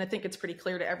further, I mean, I think it's pretty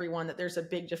clear to everyone that there's a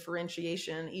big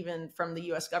differentiation, even from the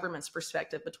U.S. government's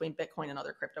perspective, between Bitcoin and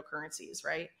other cryptocurrencies,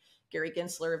 right? Gary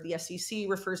Gensler of the SEC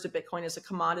refers to Bitcoin as a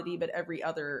commodity, but every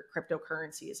other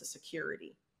cryptocurrency is a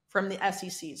security from the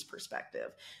SEC's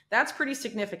perspective. That's pretty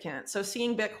significant. So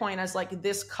seeing Bitcoin as like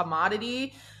this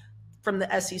commodity from the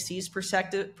SEC's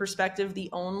perspective, the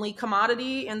only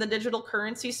commodity in the digital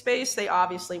currency space, they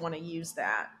obviously want to use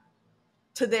that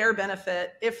to their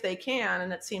benefit if they can.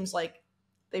 And it seems like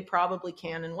they probably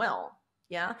can and will.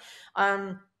 Yeah.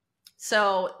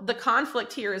 So the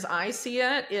conflict here, as I see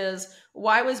it, is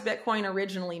why was Bitcoin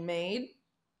originally made?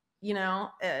 You know,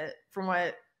 from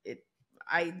what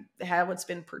what's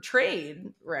been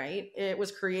portrayed, right? It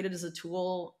was created as a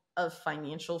tool of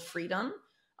financial freedom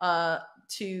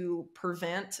to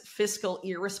prevent fiscal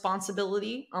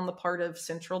irresponsibility on the part of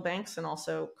central banks and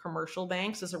also commercial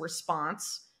banks as a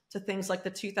response to things like the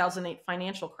 2008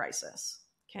 financial crisis.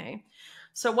 Okay.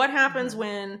 So what happens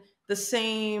when the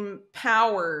same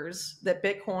powers that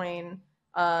Bitcoin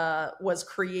was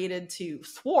created to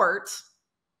thwart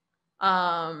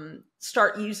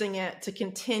start using it to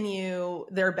continue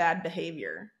their bad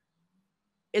behavior?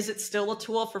 Is it still a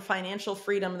tool for financial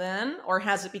freedom then, or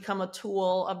has it become a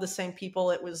tool of the same people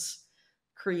it was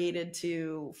created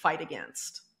to fight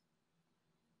against?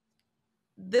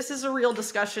 This is a real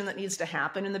discussion that needs to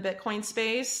happen in the Bitcoin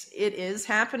space. It is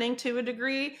happening to a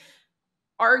degree,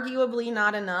 arguably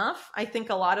not enough. I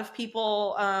think a lot of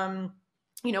people,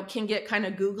 you know, can get kind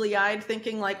of googly-eyed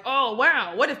thinking like, oh,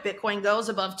 wow, what if Bitcoin goes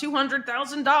above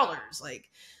 $200,000? Like,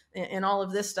 and all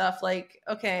of this stuff. Like,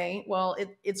 okay, well,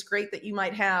 it's great that you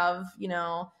might have, you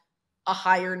know, a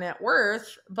higher net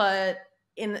worth, but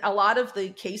in a lot of the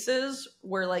cases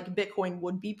where like Bitcoin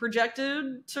would be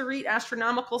projected to reach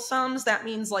astronomical sums, that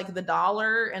means like the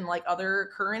dollar and like other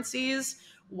currencies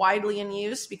widely in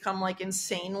use become like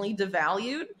insanely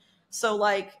devalued. So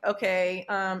like, okay,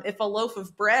 if a loaf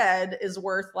of bread is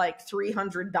worth like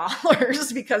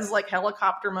 $300 because like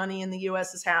helicopter money in the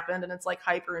US has happened and it's like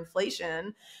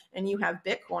hyperinflation, and you have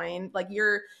Bitcoin, like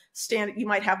you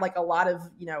might have like a lot of,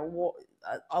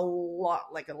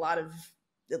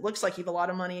 it looks like you have a lot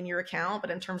of money in your account,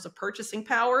 but in terms of purchasing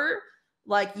power,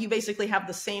 like you basically have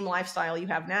the same lifestyle you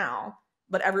have now,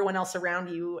 but everyone else around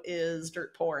you is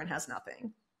dirt poor and has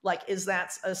nothing. Like, is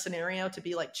that a scenario to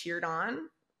be like cheered on?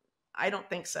 I don't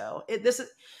think so.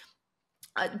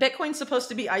 Bitcoin's supposed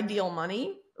to be ideal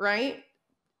money, right?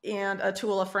 And a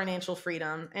tool of financial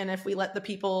freedom. And if we let the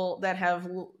people that have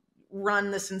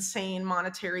run this insane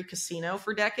monetary casino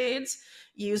for decades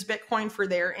use Bitcoin for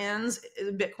their ends,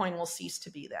 Bitcoin will cease to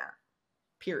be that,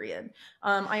 period.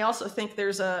 I also think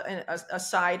there's a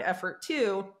side effort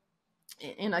too,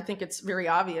 and I think it's very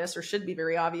obvious, or should be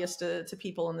very obvious to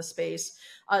people in the space,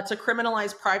 to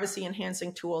criminalize privacy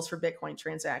enhancing tools for Bitcoin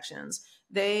transactions.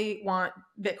 They want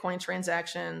Bitcoin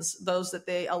transactions, those that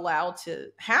they allow to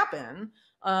happen,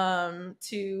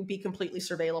 to be completely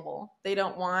surveillable. They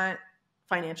don't want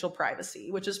financial privacy,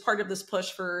 which is part of this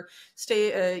push for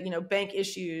bank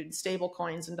issued stable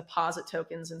coins and deposit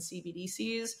tokens and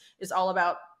CBDCs, is all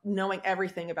about knowing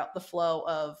everything about the flow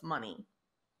of money.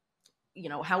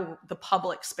 How the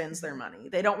public spends their money.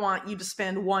 They don't want you to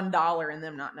spend $1 and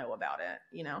them not know about it,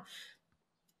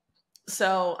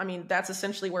 So, I mean, that's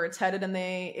essentially where it's headed. And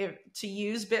to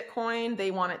use Bitcoin,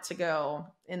 they want it to go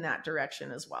in that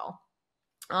direction as well.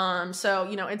 So,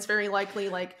 it's very likely,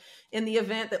 like in the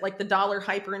event that like the dollar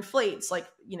hyperinflates, like,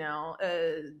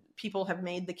 people have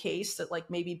made the case that like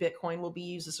maybe Bitcoin will be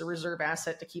used as a reserve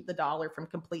asset to keep the dollar from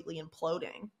completely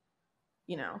imploding,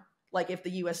 like if the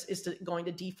US is going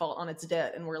to default on its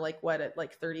debt and we're like, what, at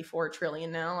like 34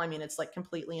 trillion now? I mean, it's like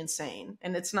completely insane.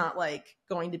 And it's not like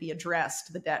going to be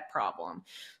addressed, the debt problem.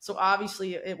 So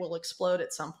obviously it will explode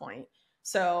at some point.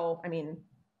 So, I mean,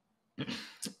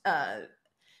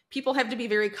 people have to be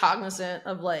very cognizant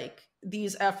of like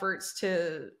these efforts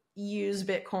to use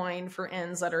Bitcoin for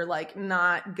ends that are like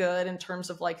not good in terms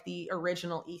of like the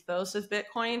original ethos of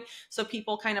Bitcoin. So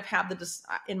people kind of have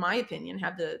in my opinion,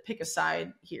 have to pick a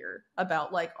side here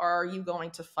about like, are you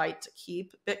going to fight to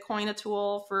keep Bitcoin a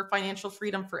tool for financial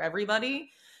freedom for everybody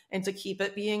and to keep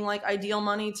it being like ideal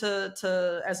money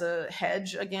to as a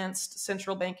hedge against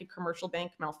central bank and commercial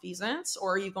bank malfeasance?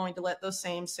 Or are you going to let those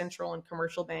same central and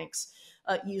commercial banks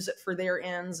use it for their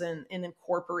ends and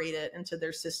incorporate it into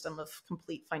their system of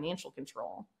complete financial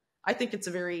control? I think it's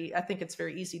very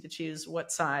easy to choose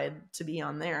what side to be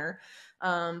on there.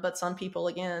 But some people,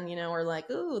 again, are like,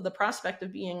 ooh, the prospect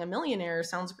of being a millionaire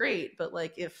sounds great. But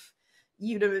like, if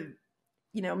you to,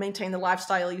 maintain the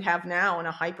lifestyle you have now in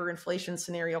a hyperinflation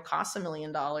scenario costs $1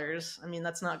 million, I mean,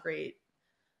 that's not great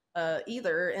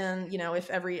either. And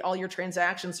if all your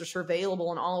transactions are surveillable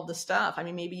and all of the stuff, I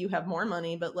mean, maybe you have more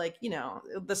money, but like,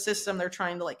 the system they're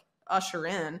trying to like usher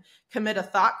in, commit a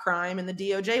thought crime, and the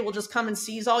DOJ will just come and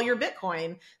seize all your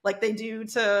Bitcoin like they do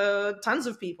to tons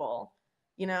of people.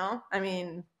 I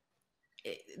mean,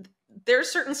 there's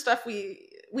certain stuff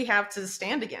we have to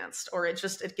stand against, or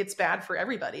it gets bad for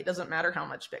everybody. It doesn't matter how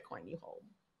much Bitcoin you hold.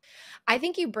 I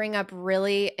think you bring up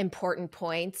really important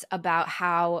points about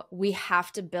how we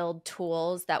have to build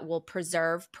tools that will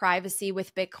preserve privacy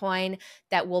with Bitcoin,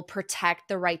 that will protect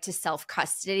the right to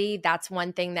self-custody. That's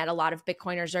one thing that a lot of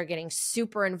Bitcoiners are getting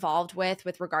super involved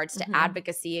with regards to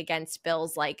advocacy against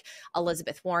bills like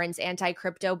Elizabeth Warren's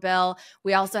anti-crypto bill.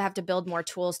 We also have to build more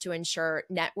tools to ensure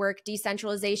network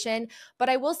decentralization. But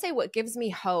I will say what gives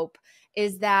me hope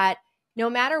is that no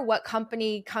matter what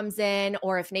company comes in,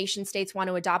 or if nation states want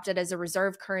to adopt it as a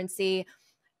reserve currency,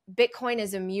 Bitcoin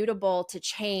is immutable to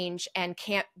change and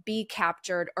can't be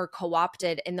captured or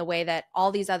co-opted in the way that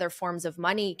all these other forms of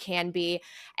money can be.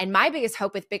 And my biggest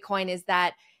hope with Bitcoin is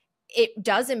that it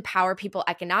does empower people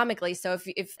economically. So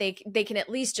if they can at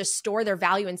least just store their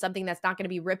value in something that's not going to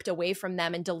be ripped away from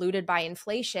them and diluted by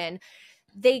inflation,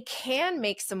 they can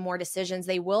make some more decisions.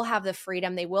 They will have the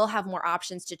freedom. They will have more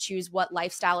options to choose what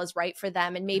lifestyle is right for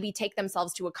them, and maybe take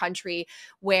themselves to a country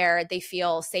where they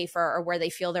feel safer or where they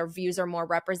feel their views are more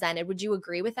represented. Would you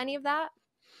agree with any of that?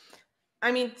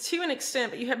 I mean, to an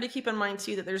extent, but you have to keep in mind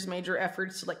too that there's major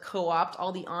efforts to like co-opt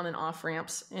all the on and off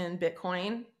ramps in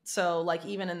Bitcoin. So like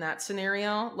even in that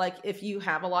scenario, like if you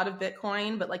have a lot of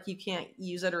Bitcoin, but like you can't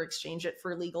use it or exchange it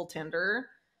for legal tender,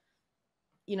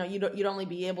 you'd only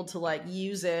be able to like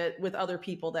use it with other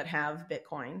people that have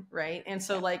Bitcoin, right? And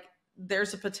so like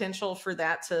there's a potential for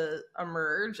that to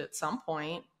emerge at some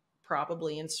point,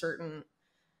 probably in certain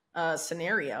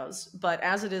scenarios. But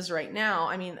as it is right now,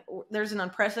 I mean, there's an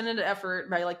unprecedented effort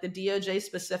by like the DOJ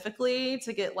specifically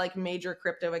to get like major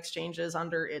crypto exchanges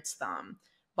under its thumb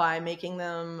by making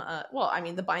them, well, I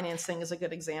mean, the Binance thing is a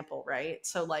good example, right?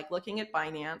 So like looking at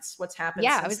Binance, what's happened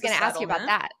Yeah, I since was the going to ask you about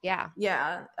settlement. that. Yeah.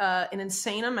 Yeah, an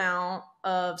insane amount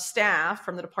of staff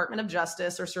from the Department of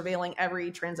Justice are surveilling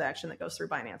every transaction that goes through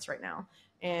Binance right now.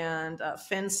 And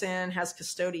FinCEN has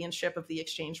custodianship of the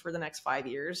exchange for the next 5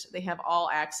 years. They have all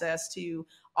access to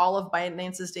all of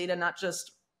Binance's data, not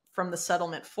just from the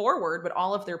settlement forward, but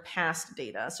all of their past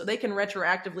data. So they can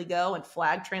retroactively go and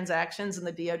flag transactions, and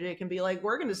the DOJ can be like,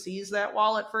 we're going to seize that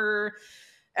wallet for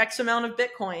X amount of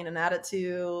Bitcoin and add it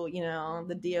to, you know,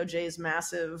 the DOJ's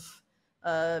massive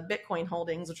Bitcoin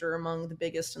holdings, which are among the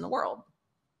biggest in the world.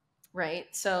 Right.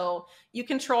 So you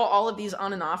control all of these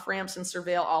on and off ramps and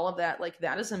surveil all of that. Like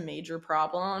that is a major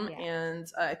problem. Yeah.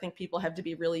 And I think people have to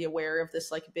be really aware of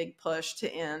this like big push to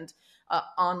end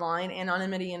online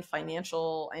anonymity and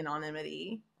financial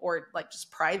anonymity, or like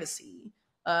just privacy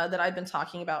that I've been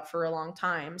talking about for a long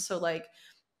time. So like,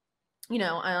 you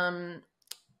know,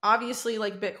 obviously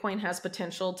like Bitcoin has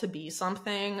potential to be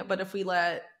something, but if we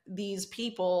let these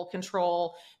people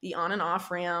control the on and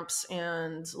off ramps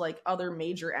and like other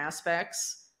major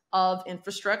aspects of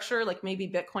infrastructure, like maybe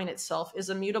Bitcoin itself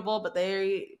is immutable, but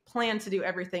they plan to do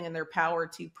everything in their power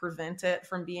to prevent it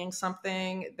from being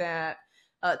something that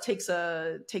takes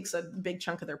a big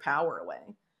chunk of their power away.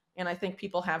 And I think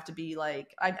people have to be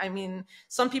like, I mean,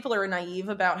 some people are naive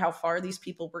about how far these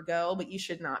people will go, but you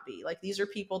should not be. Like, these are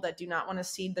people that do not want to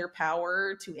cede their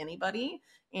power to anybody.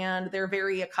 And they're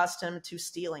very accustomed to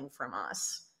stealing from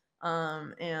us.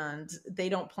 And they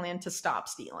don't plan to stop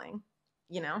stealing,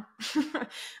 you know?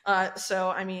 So,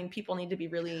 I mean, people need to be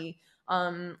really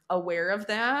aware of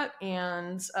that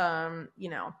and, you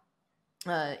know,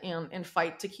 and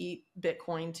fight to keep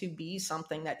Bitcoin to be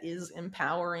something that is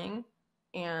empowering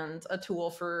and a tool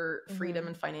for freedom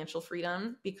and financial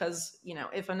freedom. Because, you know,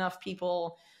 if enough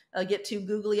people get too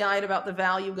googly eyed about the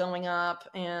value going up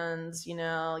and, you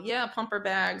know, yeah, pumper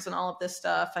bags and all of this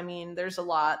stuff, I mean, there's a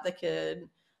lot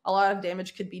of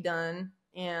damage could be done.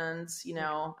 And, you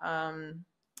know,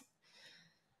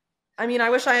 I mean,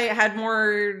 I wish I had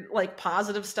more like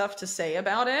positive stuff to say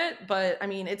about it, but I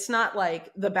mean, it's not like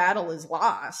the battle is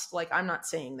lost. Like, I'm not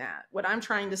saying that. What I'm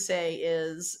trying to say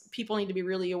is people need to be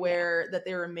really aware that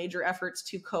there are major efforts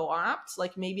to co-opt.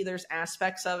 Like, maybe there's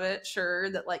aspects of it, sure,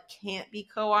 that like can't be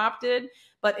co-opted,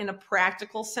 but in a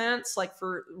practical sense, like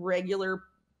for regular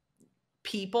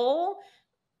people,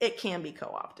 it can be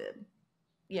co-opted.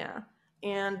 Yeah.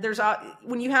 And there's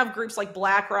when you have groups like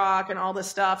BlackRock and all this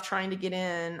stuff trying to get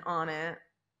in on it,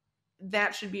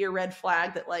 that should be a red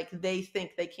flag that like they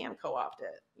think they can co-opt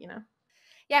it, you know?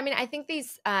 Yeah, I mean, I think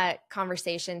these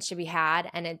conversations should be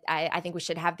had, and I think we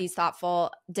should have these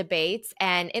thoughtful debates.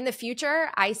 And in the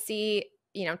future, I see,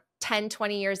 you know, 10,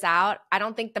 20 years out, I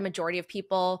don't think the majority of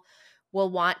people will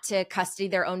want to custody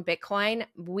their own Bitcoin.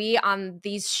 We on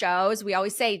these shows, we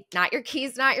always say, not your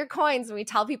keys, not your coins. And we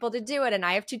tell people to do it. And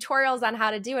I have tutorials on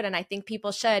how to do it. And I think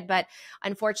people should. But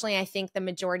unfortunately, I think the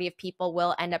majority of people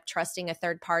will end up trusting a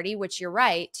third party, which you're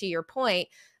right, to your point.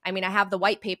 I mean, I have the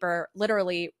white paper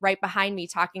literally right behind me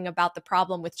talking about the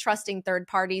problem with trusting third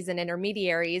parties and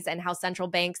intermediaries and how central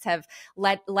banks have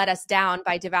let us down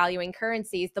by devaluing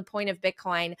currencies. The point of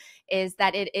Bitcoin is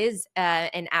that it is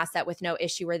an asset with no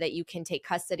issuer that you can take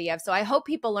custody of. So I hope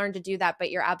people learn to do that,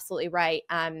 but you're absolutely right.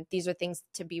 These are things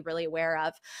to be really aware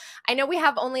of. I know we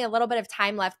have only a little bit of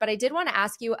time left, but I did want to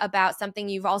ask you about something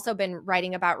you've also been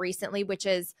writing about recently, which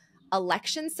is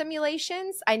election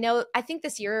simulations. I think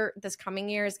this coming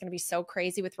year is going to be so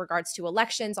crazy with regards to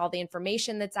elections, all the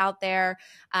information that's out there.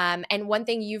 And one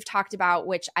thing you've talked about,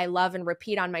 which I love and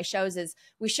repeat on my shows, is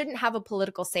we shouldn't have a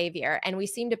political savior. And we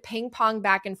seem to ping pong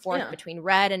back and forth between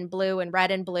red and blue and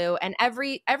red and blue. And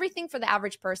everything for the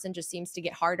average person just seems to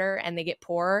get harder and they get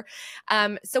poorer.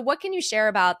 So what can you share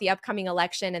about the upcoming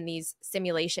election and these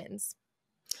simulations?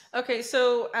 Okay,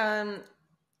 so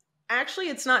actually,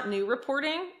 it's not new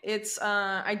reporting. It's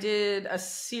I did a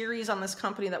series on this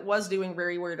company that was doing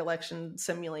very weird election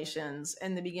simulations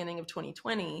in the beginning of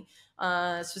 2020,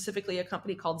 specifically a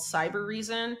company called Cyber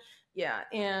Reason. Yeah,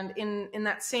 and in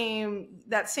that same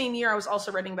year, I was also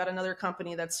writing about another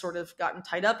company that's sort of gotten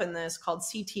tied up in this called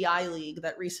CTI League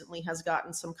that recently has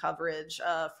gotten some coverage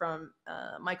from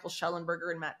Michael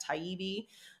Schellenberger and Matt Taibbi.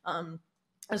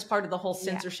 As part of the whole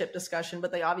censorship discussion, but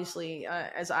they obviously,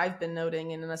 as I've been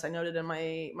noting, and as I noted in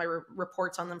my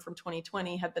reports on them from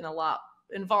 2020, have been a lot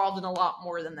involved in a lot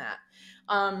more than that.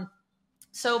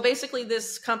 So basically,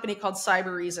 this company called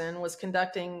Cybereason was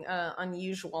conducting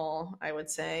unusual, I would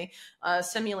say,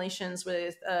 simulations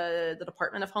with the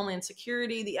Department of Homeland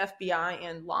Security, the FBI,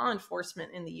 and law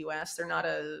enforcement in the U.S. They're not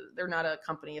a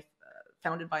company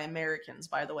founded by Americans,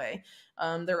 by the way.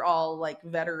 They're all like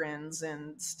veterans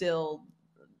and still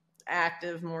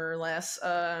active, more or less,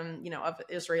 of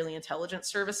Israeli intelligence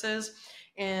services.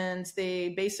 And they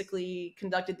basically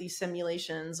conducted these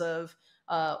simulations of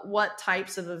what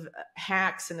types of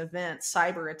hacks and events,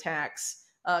 cyber attacks,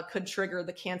 could trigger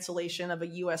the cancellation of a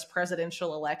U.S.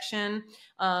 presidential election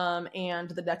and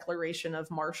the declaration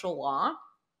of martial law.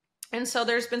 And so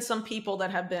there's been some people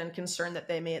that have been concerned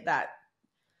that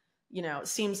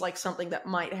seems like something that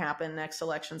might happen next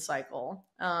election cycle.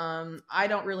 I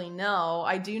don't really know.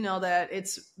 I do know that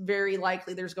it's very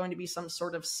likely there's going to be some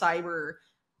sort of cyber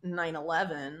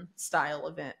 9/11 style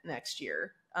event next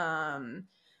year.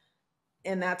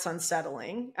 And that's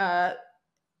unsettling.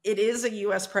 It is a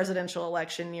U.S. presidential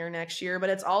election year next year,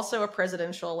 but it's also a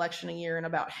presidential election a year in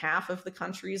about half of the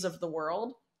countries of the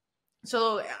world.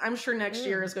 So I'm sure next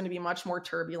year is going to be much more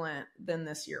turbulent than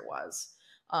this year was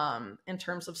in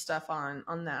terms of stuff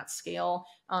on that scale.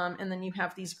 And then you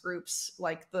have these groups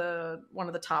like one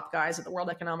of the top guys at the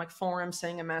World Economic Forum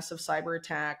saying a massive cyber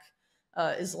attack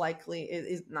is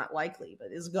not likely,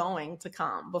 but is going to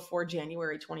come before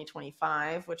January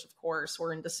 2025, which of course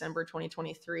we're in December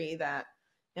 2023. That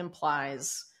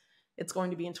implies it's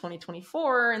going to be in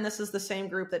 2024. And this is the same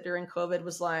group that during COVID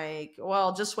was like,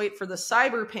 well, just wait for the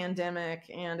cyber pandemic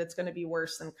and it's going to be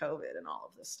worse than COVID and all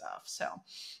of this stuff. So,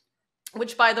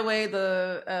 which, by the way,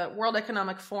 the World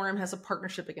Economic Forum has a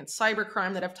partnership against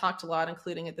cybercrime that I've talked a lot,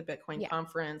 including at the Bitcoin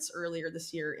conference earlier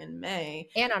this year in May.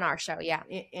 And on our show, yeah.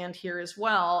 And here as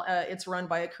well. It's run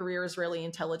by a career Israeli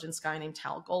intelligence guy named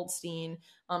Tal Goldstein.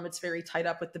 It's very tied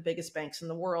up with the biggest banks in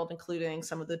the world, including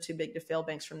some of the too big to fail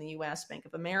banks from the US, Bank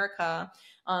of America,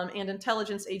 and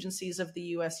intelligence agencies of the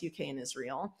US, UK, and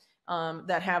Israel.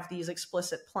 That have these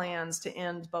explicit plans to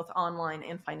end both online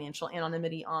and financial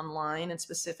anonymity online, and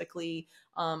specifically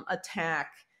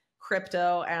attack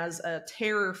crypto as a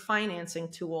terror financing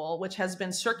tool, which has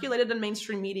been circulated in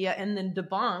mainstream media and then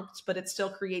debunked, but it still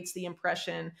creates the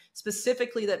impression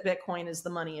specifically that Bitcoin is the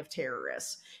money of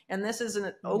terrorists. And this is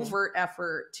an overt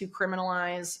effort to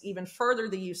criminalize even further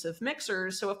the use of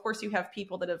mixers. So of course you have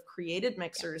people that have created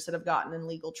mixers that have gotten in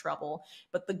legal trouble,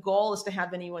 but the goal is to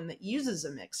have anyone that uses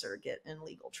a mixer get in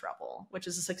legal trouble, which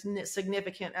is a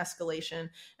significant escalation.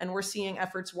 And we're seeing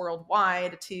efforts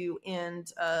worldwide to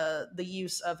end the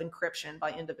use of encryption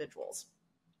by individuals.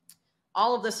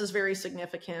 All of this is very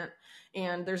significant,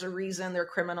 and there's a reason they're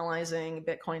criminalizing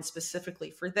Bitcoin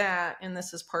specifically for that. And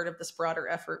this is part of this broader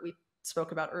effort we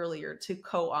spoke about earlier to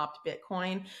co-opt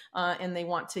Bitcoin. And they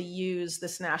want to use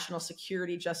this national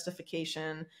security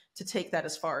justification to take that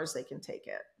as far as they can take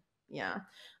it. Yeah.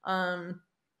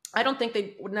 I don't think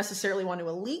they would necessarily want to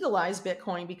illegalize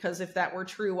Bitcoin, because if that were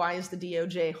true, why is the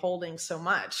DOJ holding so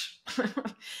much?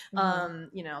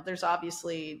 There's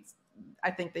obviously,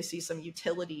 I think they see some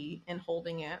utility in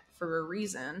holding it for a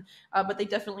reason, but they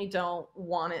definitely don't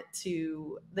want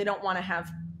they don't want to have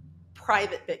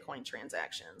private Bitcoin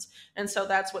transactions. And so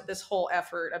that's what this whole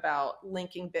effort about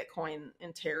linking Bitcoin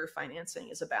and terror financing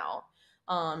is about.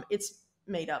 It's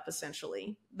made up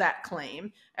essentially that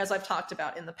claim, as I've talked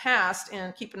about in the past.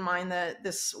 And keep in mind that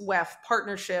this WEF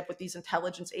partnership with these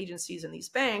intelligence agencies and these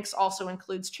banks also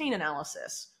includes chain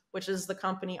analysis, which is the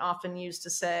company often used to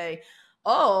say,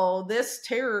 oh, this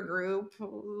terror group,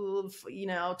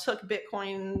 took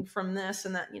Bitcoin from this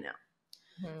and that,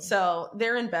 So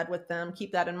they're in bed with them.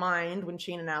 Keep that in mind when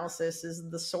chain analysis is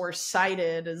the source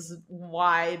cited as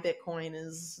why Bitcoin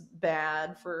is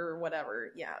bad for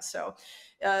whatever. Yeah. So,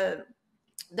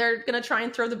 they're going to try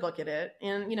and throw the book at it.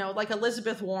 And, like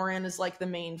Elizabeth Warren is like the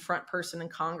main front person in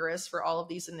Congress for all of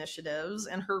these initiatives.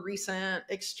 And her recent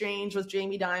exchange with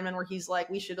Jamie Dimon, where he's like,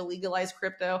 we should illegalize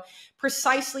crypto,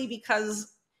 precisely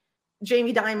because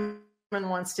Jamie Dimon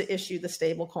wants to issue the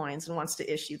stable coins and wants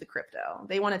to issue the crypto.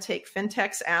 They want to take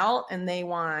fintechs out, and they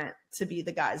want to be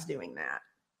the guys doing that.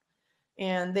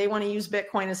 And they want to use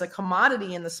Bitcoin as a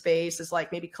commodity in the space, as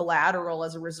like maybe collateral,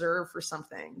 as a reserve for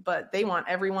something. But they want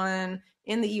everyone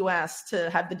in the US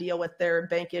to have to deal with their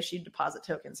bank issued deposit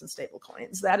tokens and stable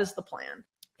coins. That is the plan.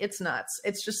 It's nuts.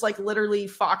 It's just like literally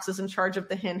Fox is in charge of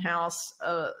the hen house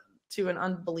to an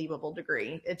unbelievable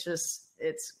degree. It's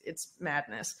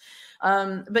madness.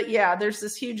 But yeah, there's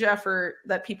this huge effort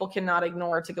that people cannot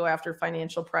ignore to go after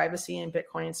financial privacy and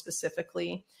Bitcoin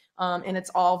specifically. And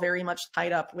it's all very much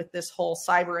tied up with this whole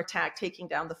cyber attack taking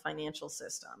down the financial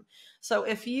system. So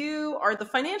if you are the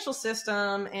financial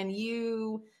system and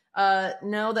you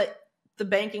know that the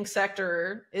banking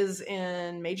sector is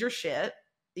in major shit,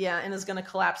 and is going to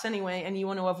collapse anyway, and you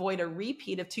want to avoid a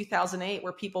repeat of 2008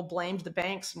 where people blamed the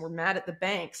banks and were mad at the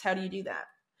banks. How do you do that?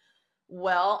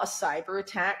 Well, a cyber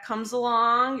attack comes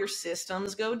along, your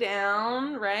systems go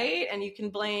down, right? And you can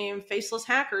blame faceless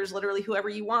hackers, literally whoever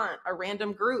you want, a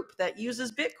random group that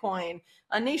uses Bitcoin,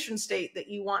 a nation state that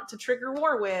you want to trigger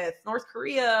war with, North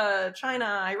Korea,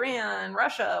 China, Iran,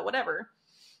 Russia, whatever.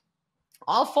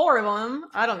 All four of them,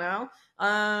 I don't know.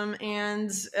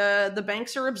 The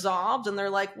banks are absolved, and they're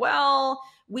like, well,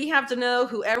 we have to know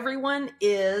who everyone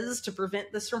is to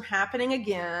prevent this from happening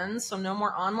again. So no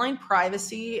more online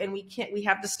privacy, and we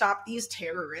have to stop these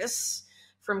terrorists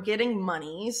from getting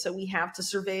money. So we have to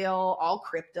surveil all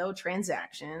crypto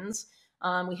transactions.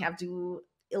 We have to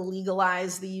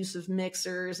illegalize the use of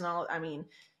mixers and all. I mean,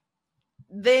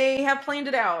 they have planned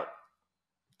it out.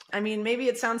 I mean, maybe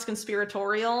it sounds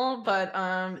conspiratorial,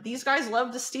 but these guys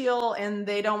love to steal, and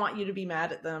they don't want you to be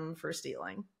mad at them for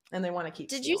stealing, and they want to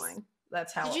keep stealing.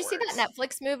 That's how it works. Did you see that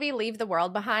Netflix movie, Leave the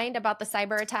World Behind, about the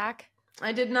cyber attack?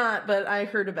 I did not, but I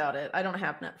heard about it. I don't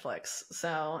have Netflix.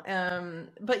 So,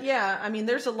 but yeah, I mean,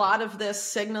 there's a lot of this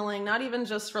signaling, not even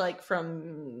just for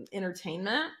from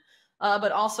entertainment,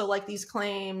 but also like these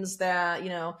claims that,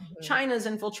 China's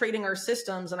infiltrating our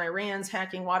systems and Iran's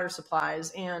hacking water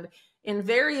supplies. And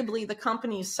invariably the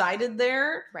companies cited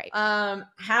there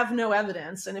have no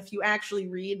evidence. And if you actually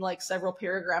read like several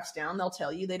paragraphs down, they'll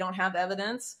tell you they don't have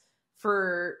evidence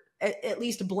for at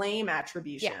least blame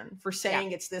attribution for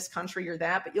saying it's this country or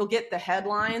that, but you'll get the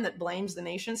headline that blames the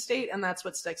nation state, and that's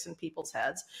what sticks in people's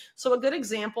heads. So a good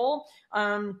example,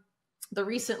 the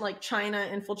recent China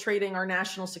infiltrating our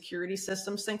national security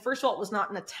systems thing. First of all, it was not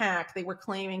an attack. They were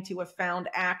claiming to have found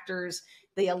actors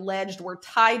they alleged were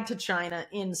tied to China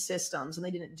in systems, and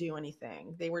they didn't do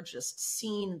anything. They were just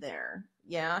seen there.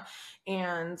 Yeah.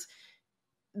 And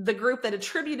the group that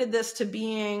attributed this to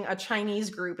being a Chinese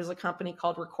group is a company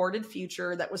called Recorded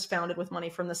Future that was founded with money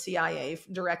from the CIA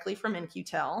directly from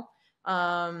In-Q-Tel.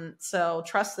 So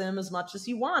trust them as much as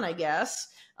you want, I guess.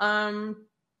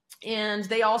 And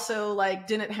they also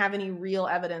didn't have any real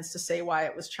evidence to say why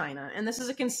it was China. And this is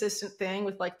a consistent thing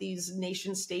with these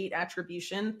nation state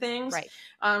attribution things.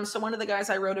 Right. So one of the guys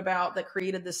I wrote about that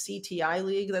created the CTI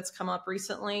League that's come up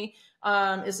recently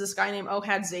is this guy named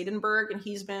Ohad Zaidenberg. And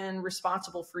he's been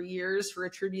responsible for years for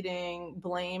attributing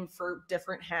blame for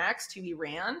different hacks to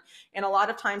Iran. And a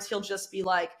lot of times he'll just be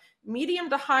like,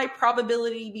 medium to high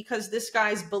probability because this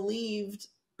guy's believed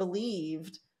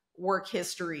work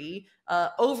history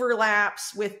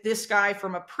overlaps with this guy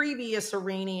from a previous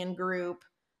Iranian group,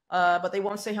 but they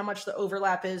won't say how much the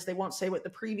overlap is. They won't say what the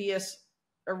previous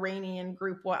Iranian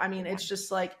group was. I mean, it's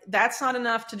just that's not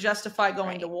enough to justify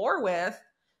going to war with.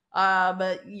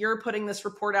 But you're putting this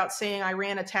report out saying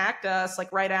Iran attacked us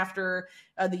right after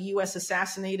the U.S.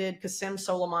 assassinated Qasem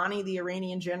Soleimani, the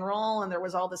Iranian general, and there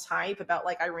was all this hype about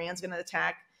Iran's going to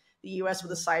attack the U.S.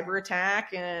 with a cyber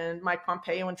attack, and Mike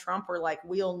Pompeo and Trump were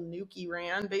we'll nuke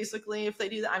Iran, basically, if they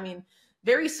do that. I mean,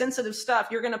 very sensitive stuff.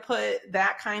 You're going to put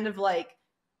that kind of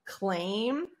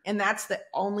claim, and that's the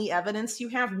only evidence you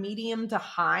have, medium to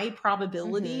high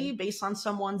probability based on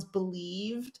someone's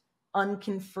believed,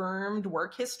 unconfirmed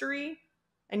work history.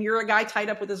 And you're a guy tied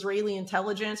up with Israeli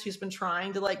intelligence who's been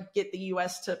trying to get the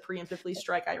U.S. to preemptively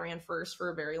strike Iran first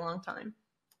for a very long time.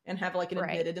 And have an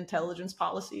admitted intelligence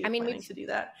policy. Planning to do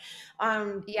that.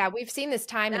 We've seen this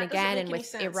time and again, and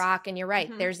with Iraq. And you're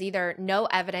right. There's either no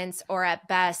evidence, or at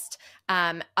best,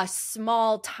 a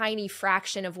small, tiny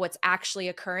fraction of what's actually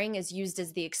occurring is used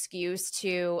as the excuse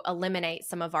to eliminate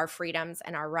some of our freedoms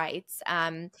and our rights.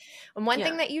 And one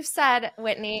thing that you've said,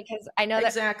 Whitney, because I know that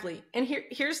exactly. And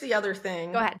here's the other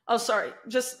thing. Go ahead. Oh, sorry.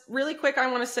 Just really quick, I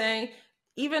want to say,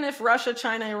 even if Russia,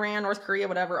 China, Iran, North Korea,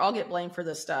 whatever, all get blamed for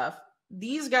this stuff.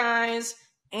 These guys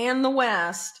and the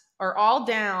West are all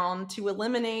down to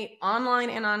eliminate online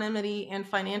anonymity and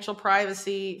financial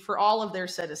privacy for all of their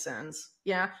citizens.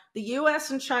 Yeah. The US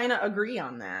and China agree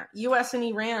on that. US and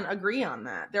Iran agree on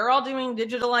that. They're all doing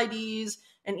digital IDs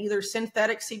and either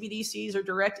synthetic CBDCs or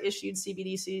direct issued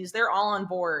CBDCs. They're all on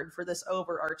board for this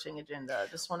overarching agenda.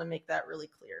 Just want to make that really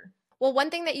clear. Well, one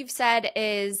thing that you've said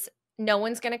is no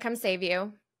one's going to come save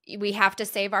you. We have to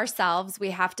save ourselves. We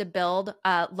have to build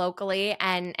locally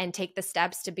and take the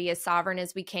steps to be as sovereign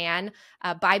as we can.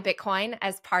 Buy Bitcoin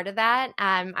as part of that.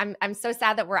 I'm so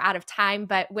sad that we're out of time.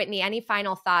 But Whitney, any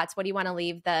final thoughts? What do you want to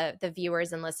leave the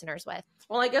viewers and listeners with?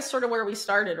 Well, I guess sort of where we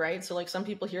started, right? So some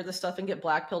people hear this stuff and get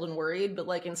blackpilled and worried, but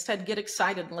instead get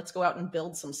excited and let's go out and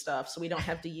build some stuff so we don't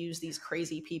have to use these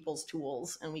crazy people's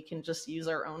tools and we can just use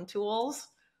our own tools.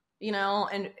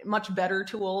 and much better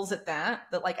tools at that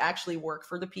like actually work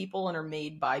for the people and are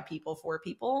made by people for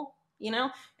people,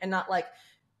 and not like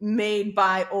made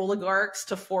by oligarchs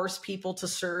to force people to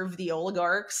serve the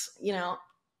oligarchs.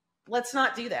 Let's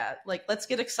not do that. Like, let's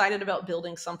get excited about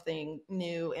building something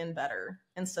new and better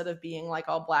instead of being like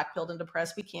all black-pilled and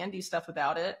depressed. We can do stuff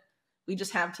about it. We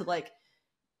just have to like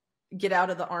get out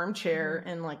of the armchair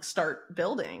and like start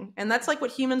building. And that's like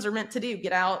what humans are meant to do,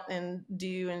 get out and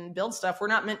do and build stuff. We're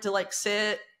not meant to like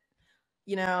sit,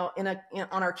 on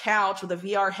our couch with a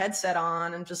VR headset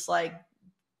on and just like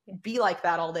be like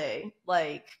that all day.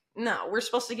 Like, no, we're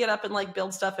supposed to get up and like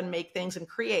build stuff and make things and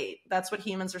create. That's what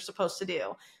humans are supposed to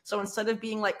do. So instead of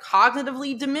being like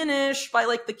cognitively diminished by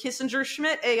like the Kissinger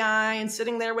Schmidt AI and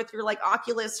sitting there with your like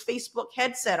Oculus Facebook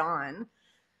headset on,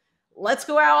 let's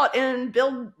go out and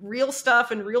build real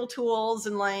stuff and real tools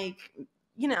and like,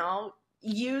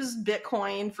 use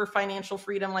Bitcoin for financial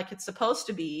freedom like it's supposed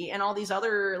to be. And all these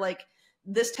other like,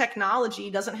 this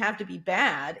technology doesn't have to be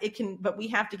bad. It can, but we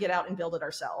have to get out and build it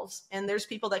ourselves. And there's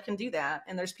people that can do that.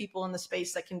 And there's people in the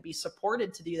space that can be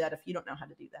supported to do that if you don't know how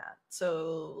to do that.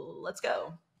 So let's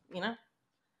go,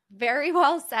 Very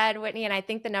well said, Whitney. And I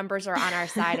think the numbers are on our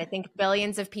side. I think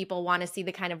billions of people want to see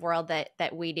the kind of world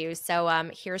that we do. So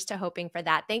here's to hoping for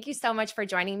that. Thank you so much for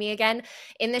joining me again.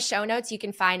 In the show notes, you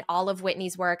can find all of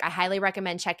Whitney's work. I highly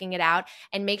recommend checking it out.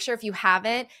 And make sure if you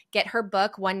haven't, get her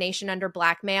book, One Nation Under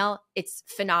Blackmail. It's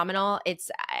phenomenal. It's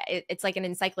like an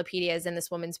encyclopedia is in this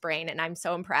woman's brain. And I'm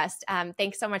so impressed.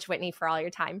 Thanks so much, Whitney, for all your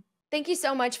time. Thank you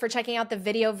so much for checking out the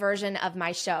video version of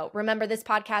my show. Remember, this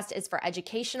podcast is for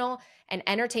educational and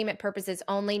entertainment purposes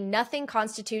only. Nothing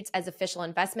constitutes as official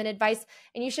investment advice,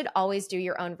 and you should always do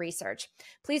your own research.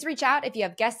 Please reach out if you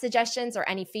have guest suggestions or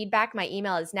any feedback. My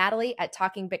email is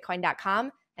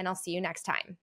natalie@talkingbitcoin.com, and I'll see you next time.